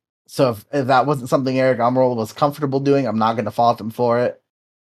 So if that wasn't something Eric Almirola was comfortable doing, I'm not going to fault him for it.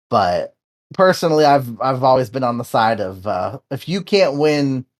 But personally, I've always been on the side of if you can't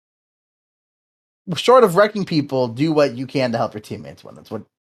win, short of wrecking people, do what you can to help your teammates win. That's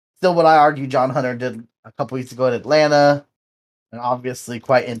what I argue John Hunter did a couple weeks ago at Atlanta. And obviously,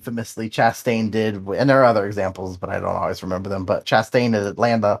 quite infamously, Chastain did, and there are other examples, but I don't always remember them. But Chastain at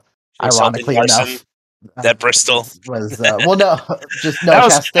Atlanta, ironically enough, at Bristol was well, no, just no.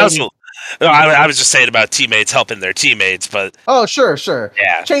 Chastain. I was just saying about teammates helping their teammates, but sure,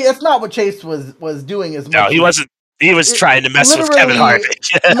 yeah, that's not what Chase was doing as much. No, he wasn't. He was trying to mess with Kevin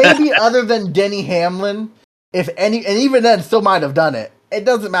Harvick. Maybe other than Denny Hamlin, if any, and even then, still might have done it. It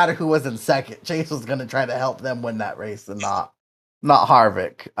doesn't matter who was in second. Chase was going to try to help them win that race, and not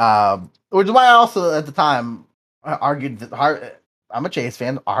Harvick. Which is why I also at the time argued that I'm a Chase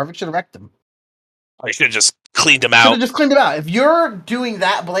fan. Harvick should have wrecked him. I should have just cleaned him out. Should have just cleaned him out. If you're doing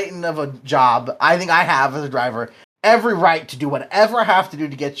that blatant of a job, I think I have as a driver every right to do whatever I have to do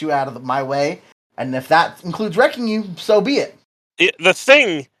to get you out of my way. And if that includes wrecking you, so be it. The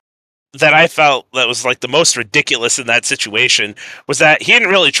thing that I felt that was like the most ridiculous in that situation was that he didn't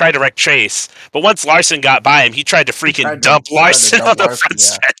really try to wreck Chase, but once Larson got by him, he tried to freaking dump Larson on the front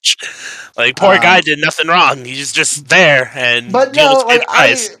stretch. Like, poor guy did nothing wrong. He's just there, and but no, like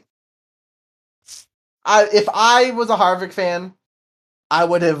if I was a Harvick fan, I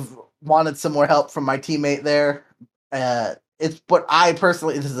would have wanted some more help from my teammate there. But I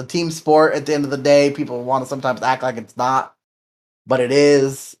personally, this is a team sport at the end of the day. People want to sometimes act like it's not, but it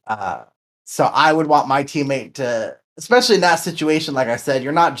is. So I would want my teammate to, especially in that situation, like I said,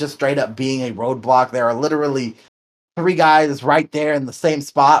 you're not just straight up being a roadblock. There are literally 3 guys right there in the same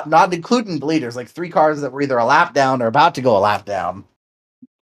spot, not including the leaders, like 3 cars that were either a lap down or about to go a lap down.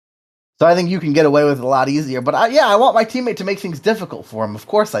 So I think you can get away with it a lot easier. But I want my teammate to make things difficult for him. Of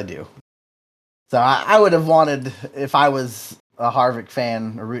course I do. So I would have wanted, if I was a Harvick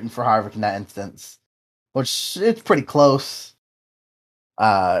fan or rooting for Harvick in that instance, which it's pretty close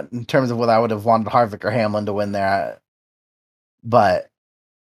in terms of whether I would have wanted Harvick or Hamlin to win there. But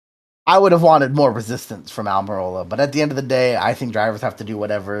I would have wanted more resistance from Almirola. But at the end of the day, I think drivers have to do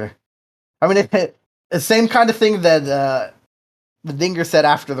whatever. I mean, the same kind of thing that the Dinger said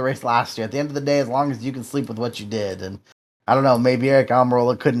after the race last year. At the end of the day, as long as you can sleep with what you did. And I don't know, maybe Eric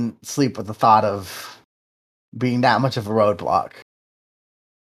Almirola couldn't sleep with the thought of being that much of a roadblock.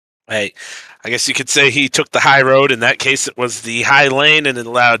 Hey, I guess you could say he took the high road. In that case, it was the high lane, and it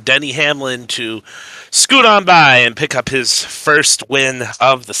allowed Denny Hamlin to scoot on by and pick up his first win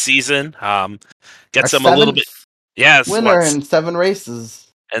of the season. Gets him a little bit, winner in 7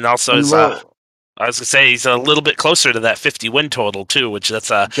 races, and also is, I was gonna say he's a little bit closer to that 50 win total too, which that's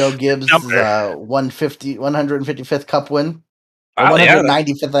a Joe Gibbs' 155th Cup win.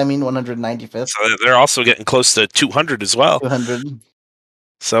 195th, I mean 195th. So they're also getting close to 200 as well. 200.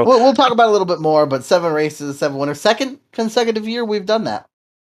 So we'll talk about it a little bit more, but 7 races, 7 winners. Second consecutive year we've done that.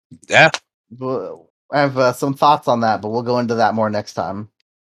 Yeah. I have some thoughts on that, but we'll go into that more next time.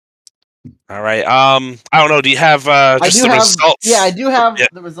 All right. I don't know. Do you have results? Yeah, I do have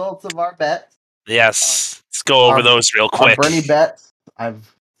the results of our bets. Yes. Let's go over those real quick. Our Bernie bets.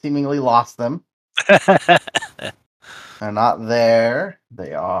 I've seemingly lost them. They're not there.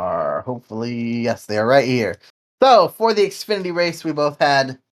 They are hopefully, yes, they are right here. So for the Xfinity race, we both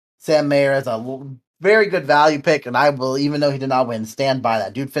had Sam Mayer as a very good value pick, and I will, even though he did not win, stand by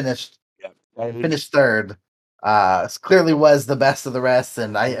that. Dude finished third. Clearly was the best of the rest,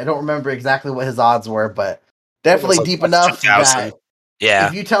 and I don't remember exactly what his odds were, but definitely like deep plus enough 2,000. that Yeah.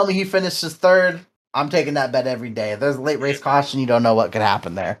 if you tell me he finishes third, I'm taking that bet every day. If there's a late race caution, you don't know what could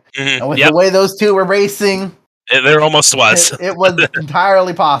happen there. And with the way those two were racing, there almost was. it was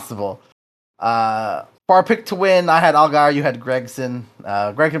entirely possible. For our pick to win, I had Allgaier, you had Gregson.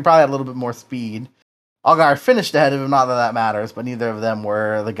 Gregson probably had a little bit more speed. Allgaier finished ahead of him, not that that matters, but neither of them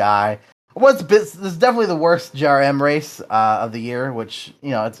were the guy. This is definitely the worst JRM race of the year, which,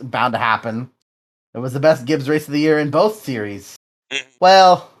 it's bound to happen. It was the best Gibbs race of the year in both series.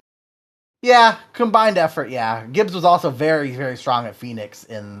 Well, yeah, combined effort, yeah. Gibbs was also very, very strong at Phoenix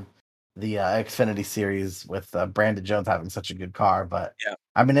in the Xfinity series with Brandon Jones having such a good car, but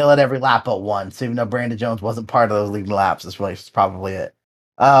I mean, they led every lap but one, so even though Brandon Jones wasn't part of those leading laps, this race is probably it.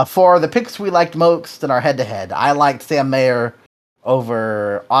 For the picks we liked most in our head-to-head, I liked Sam Mayer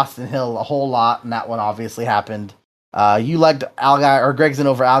over Austin Hill a whole lot, and that one obviously happened. You liked Allgaier or Gregson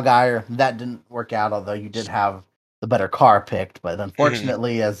over Allgaier. That didn't work out, although you did have the better car picked. But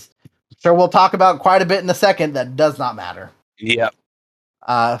unfortunately, as I'm sure we'll talk about quite a bit in a second, that does not matter. Yep.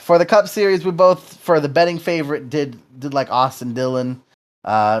 For the Cup Series, we both, for the betting favorite, did like Austin Dillon.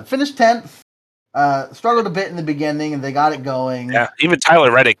 Finished 10th. Struggled a bit in the beginning, and they got it going. Yeah, even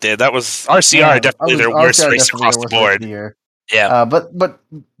Tyler Reddick did. That was RCR definitely their worst race across the board. Yeah. But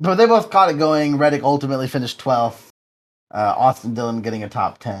they both got it going. Reddick ultimately finished 12th. Austin Dillon getting a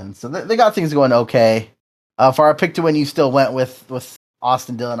top 10. So they got things going okay. For our pick to win, you still went with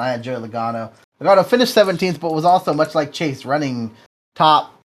Austin Dillon. I had Joey Logano. Logano finished 17th, but was also, much like Chase, running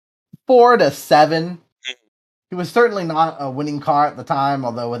top 4 to 7. He was certainly not a winning car at the time,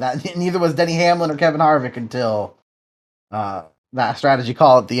 although with that, neither was Denny Hamlin or Kevin Harvick until that strategy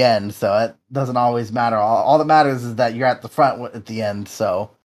call at the end. So it doesn't always matter. All that matters is that you're at the front at the end. So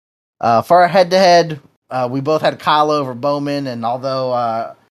for our head-to-head, we both had Kyle over Bowman, and although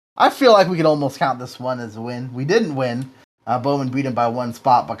I feel like we could almost count this one as a win, we didn't win. Bowman beat him by one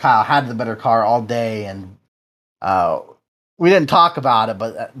spot, but Kyle had the better car all day, and we didn't talk about it,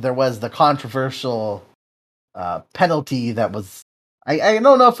 but there was the controversial penalty that was... I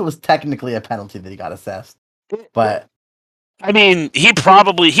don't know if it was technically a penalty that he got assessed, but... I mean, he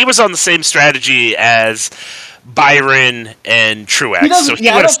was on the same strategy as Byron and Truex, so he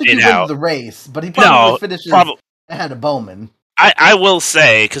would have stayed out. The race, but he probably finishes ahead of Bowman. I will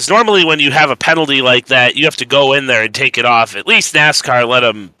say, because normally when you have a penalty like that, you have to go in there and take it off. At least NASCAR let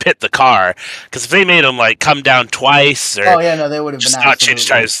him pit the car, because if they made him come down twice or they would have just not change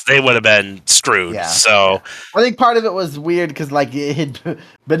tires, they would have been screwed. Yeah. So I think part of it was weird because it had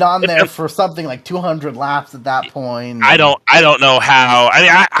been on there for something like 200 laps at that point. I don't know how. I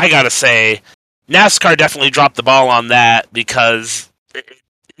mean, I gotta say, NASCAR definitely dropped the ball on that, because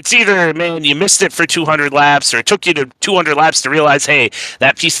it's either, man, you missed it for 200 laps, or it took you to 200 laps to realize, hey,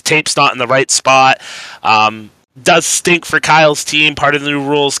 that piece of tape's not in the right spot. Does stink for Kyle's team. Part of the new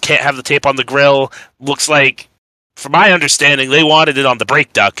rules, can't have the tape on the grill. Looks like, from my understanding, they wanted it on the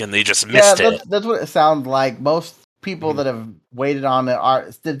brake duct, and they just missed it. That's what it sounds like. Most people that have waited on it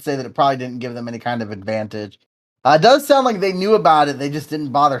did say that it probably didn't give them any kind of advantage. It does sound like they knew about it, they just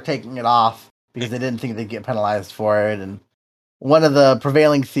didn't bother taking it off because they didn't think they'd get penalized for it, and one of the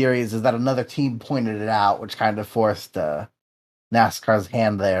prevailing theories is that another team pointed it out, which kind of forced NASCAR's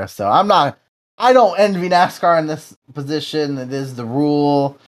hand there. So I don't envy NASCAR in this position. It is the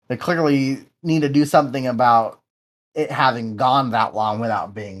rule. They clearly need to do something about it having gone that long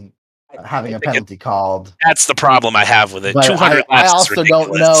without having a penalty called. That's the problem I have with it. But 200 laps I also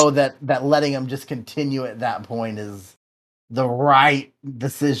don't know that letting them just continue at that point is the right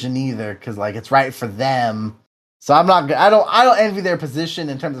decision either, because it's right for them. So I don't envy their position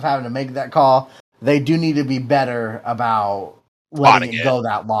in terms of having to make that call. They do need to be better about letting it go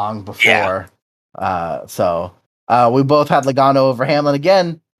that long before. Yeah. So we both had Logano over Hamlin.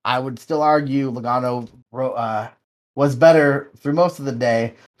 Again, I would still argue Logano was better through most of the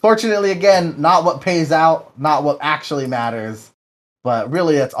day. Fortunately, again, not what pays out, not what actually matters, but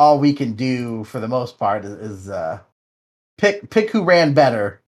really that's all we can do for the most part is pick who ran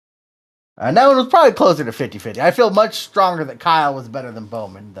better. Now it was probably closer to 50-50. I feel much stronger that Kyle was better than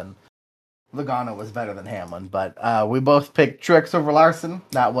Bowman than Logano was better than Hamlin. But we both picked Truex over Larson.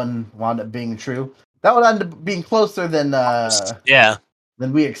 That one wound up being true. That one ended up being closer than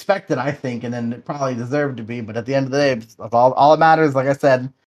than we expected, I think, and then it probably deserved to be. But at the end of the day, that's all that matters. Like I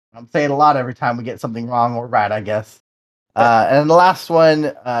said, I'm saying a lot every time we get something wrong or right, I guess. And the last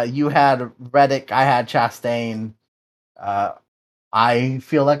one, you had Reddick, I had Chastain. I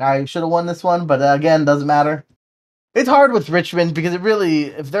feel like I should have won this one, but again, doesn't matter. It's hard with Richmond because it really,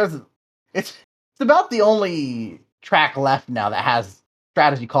 it's about the only track left now that has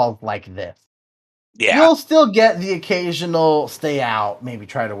strategy calls like this. Yeah. You'll still get the occasional stay out, maybe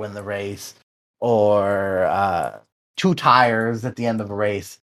try to win the race, or 2 tires at the end of a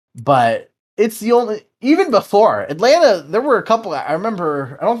race. But it's the only, even before Atlanta, there were a couple. I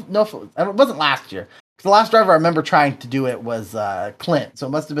remember, I don't know if it wasn't last year. The last driver I remember trying to do it was Clint, so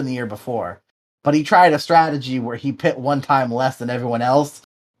it must have been the year before. But he tried a strategy where he pit one time less than everyone else,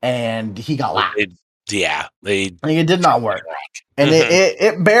 and he got lapped. It did not work. And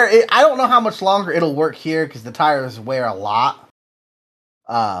I don't know how much longer it'll work here because the tires wear a lot.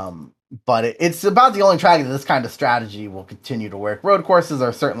 But it's about the only track that this kind of strategy will continue to work. Road courses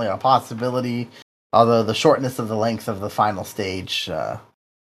are certainly a possibility, although the shortness of the length of the final stage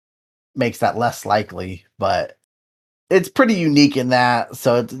makes that less likely. But it's pretty unique in that.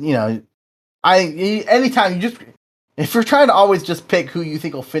 So it's, anytime if you're trying to always just pick who you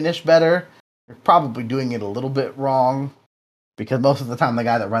think will finish better, you're probably doing it a little bit wrong, because most of the time the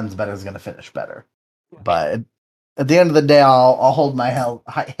guy that runs better is going to finish better. But at the end of the day, I'll hold my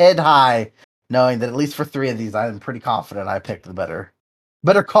head high, knowing that at least for 3 of these, I'm pretty confident I picked the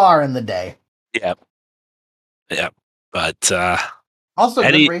better car in the day. Yep. But also,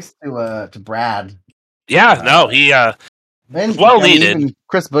 good race to Brad. Yeah, no, he well needed. Even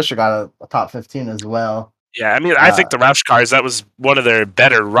Chris Buescher got a top 15 as well. Yeah, I mean, I think the Roush cars, that was one of their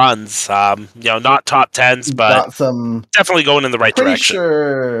better runs. Not top 10s, but definitely going in the right direction.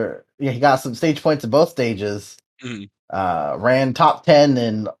 Sure, yeah, he got some stage points in both stages. Ran top 10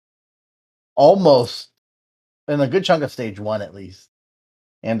 in a good chunk of stage 1 at least,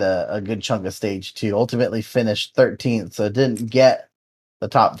 and a good chunk of stage 2. Ultimately finished 13th, so didn't get the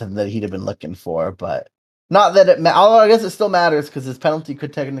top 10 that he'd have been looking for, but not that although I guess it still matters because his penalty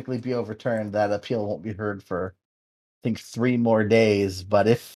could technically be overturned. That appeal won't be heard for, I think, 3 more days. But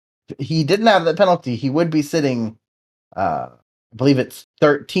if he didn't have that penalty, he would be sitting, I believe it's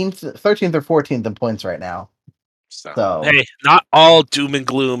 13th or 14th in points right now. So hey, not all doom and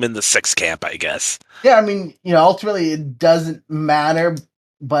gloom in the 6 camp, I guess. Yeah, I mean, ultimately it doesn't matter,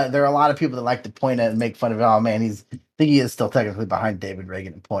 but there are a lot of people that like to point at and make fun of it. Oh man, I think he is still technically behind David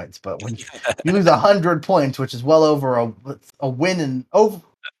Reagan in points, but when you lose 100 points, which is well over a win and over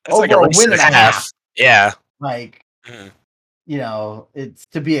like a win and a half. Yeah, it's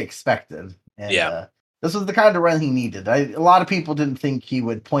to be expected. And this was the kind of run he needed. A lot of people didn't think he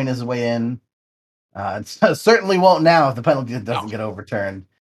would point his way in. It certainly won't now if the penalty doesn't get overturned.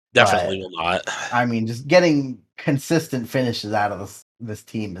 Definitely will not. I mean, just getting consistent finishes out of this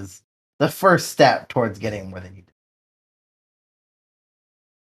team is the first step towards getting where they need to.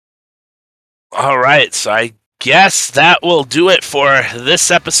 All right, so I guess that will do it for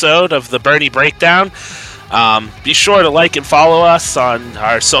this episode of the Bernie Breakdown. Be sure to like and follow us on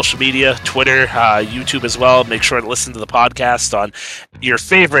our social media, Twitter, YouTube as well. Make sure to listen to the podcast on your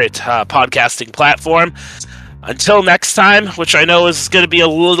favorite podcasting platform. Until next time, which I know is going to be a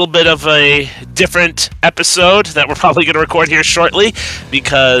little bit of a different episode that we're probably going to record here shortly,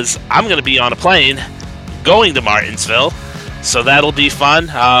 because I'm going to be on a plane going to Martinsville. So that'll be fun.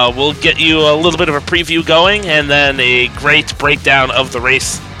 We'll get you a little bit of a preview going, and then a great breakdown of the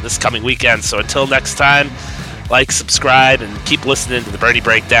race this coming weekend. So until next time, like, subscribe, and keep listening to the Bernie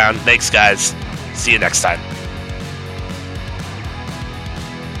Breakdown. Thanks, guys. See you next time.